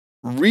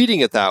reading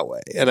it that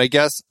way? And I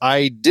guess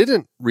I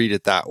didn't read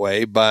it that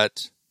way,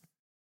 but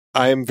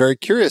I am very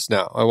curious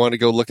now. I want to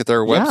go look at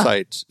their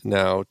website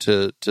now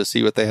to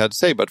see what they had to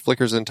say. But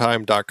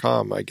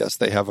flickersintime.com, I guess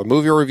they have a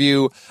movie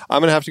review.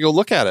 I'm going to have to go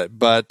look at it,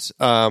 but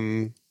I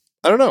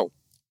don't know.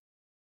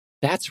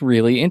 That's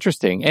really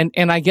interesting.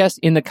 And I guess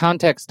in the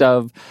context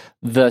of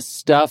the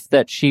stuff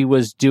that she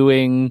was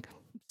doing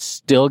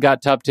still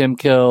got Tuptim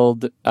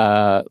killed,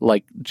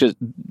 like just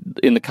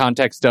in the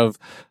context of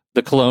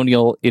the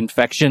colonial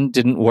infection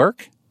didn't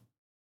work?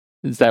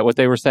 Is that what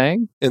they were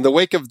saying? In the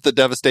wake of the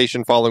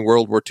devastation following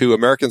World War II,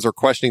 Americans are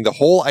questioning the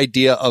whole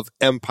idea of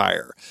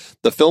empire.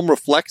 The film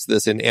reflects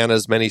this in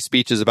Anna's many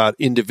speeches about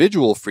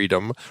individual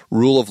freedom,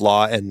 rule of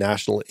law, and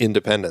national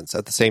independence.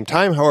 At the same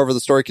time, however,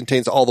 the story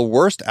contains all the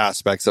worst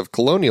aspects of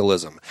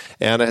colonialism.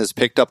 Anna has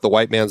picked up the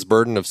white man's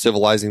burden of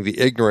civilizing the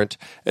ignorant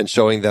and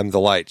showing them the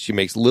light. She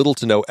makes little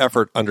to no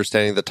effort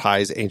understanding the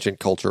Thais'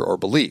 ancient culture or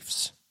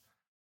beliefs.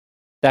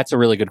 That's a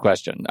really good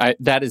question. I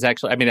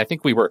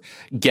think we were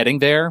getting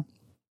there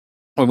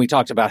when we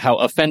talked about how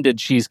offended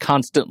she's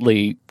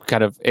constantly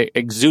kind of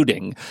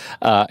exuding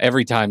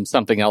every time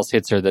something else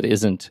hits her that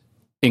isn't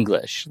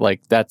English.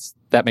 Like that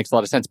makes a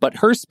lot of sense. But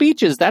her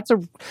speeches,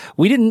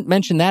 we didn't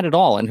mention that at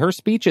all. And her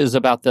speeches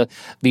about the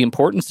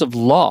importance of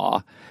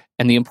law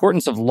and the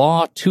importance of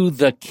law to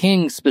the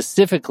king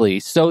specifically,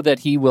 so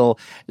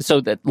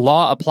that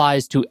law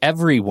applies to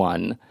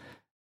everyone,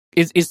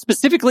 is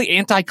specifically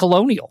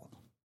anti-colonial,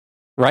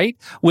 right?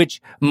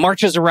 Which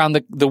marches around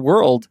the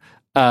world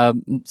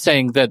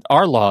saying that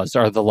our laws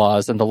are the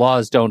laws and the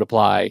laws don't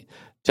apply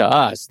to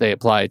us. They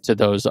apply to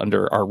those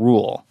under our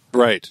rule.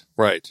 Right.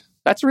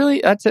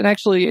 That's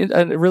actually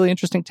a really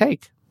interesting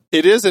take.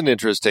 It is an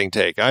interesting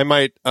take. I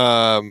might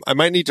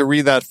need to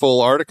read that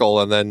full article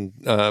and then,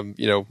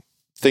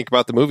 think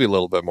about the movie a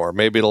little bit more.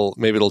 Maybe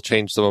it'll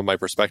change some of my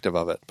perspective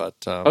of it. But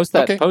post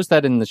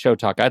that in the show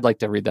talk. I'd like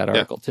to read that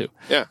article too.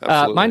 Yeah,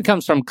 absolutely. Mine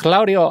comes from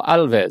Claudio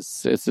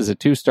Alves. This is a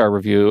 2-star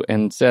review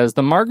and says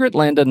the Margaret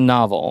Landon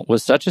novel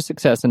was such a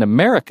success in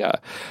America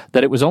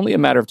that it was only a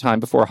matter of time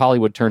before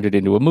Hollywood turned it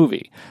into a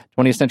movie.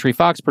 20th Century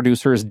Fox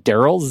producers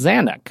Daryl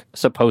Zanuck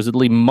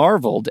supposedly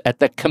marveled at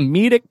the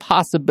comedic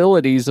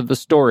possibilities of the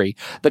story,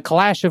 the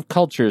clash of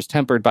cultures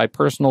tempered by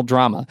personal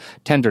drama,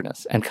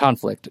 tenderness, and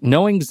conflict.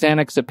 Knowing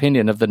Zanuck's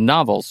opinion of the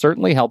novel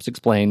certainly helps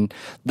explain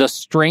the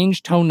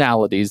strange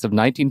tonalities of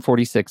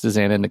 1946's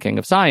Anne and the King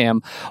of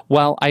Siam.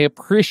 While I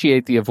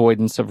appreciate the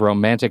avoidance of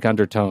romantic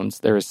undertones,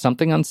 there is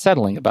something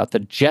unsettling about the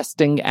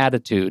jesting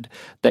attitude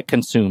that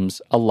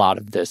consumes a lot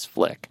of this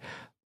flick.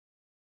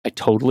 I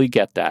totally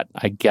get that.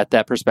 I get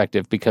that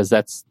perspective because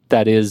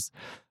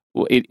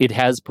it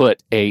has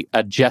put a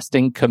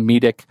jesting,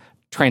 comedic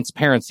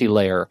transparency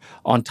layer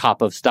on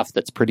top of stuff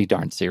that's pretty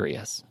darn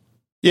serious.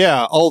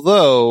 Yeah,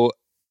 although,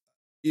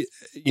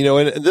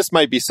 and this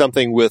might be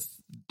something with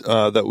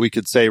that we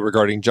could say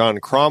regarding John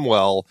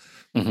Cromwell.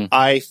 Mm-hmm.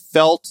 I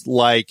felt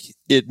like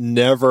it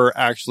never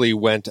actually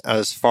went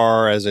as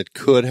far as it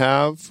could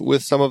have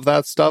with some of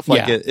that stuff.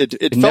 Like it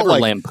felt never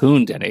like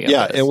lampooned any of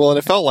this. And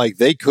it felt like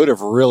they could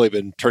have really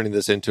been turning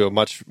this into a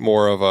much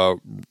more of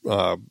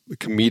a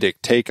comedic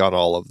take on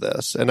all of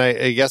this. And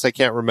I guess I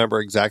can't remember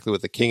exactly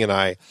with The King and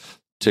I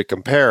to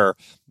compare,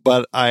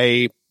 but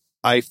I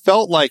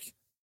felt like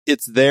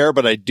it's there,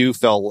 but I do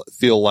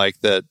feel like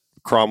that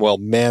Cromwell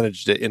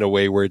managed it in a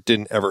way where it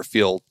didn't ever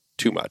feel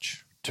too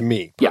much to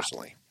me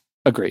personally. Yeah.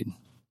 Agreed.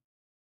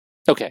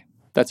 Okay,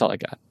 that's all I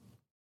got.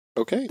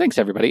 Okay. Thanks,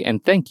 everybody,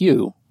 and thank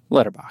you,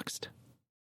 Letterboxd.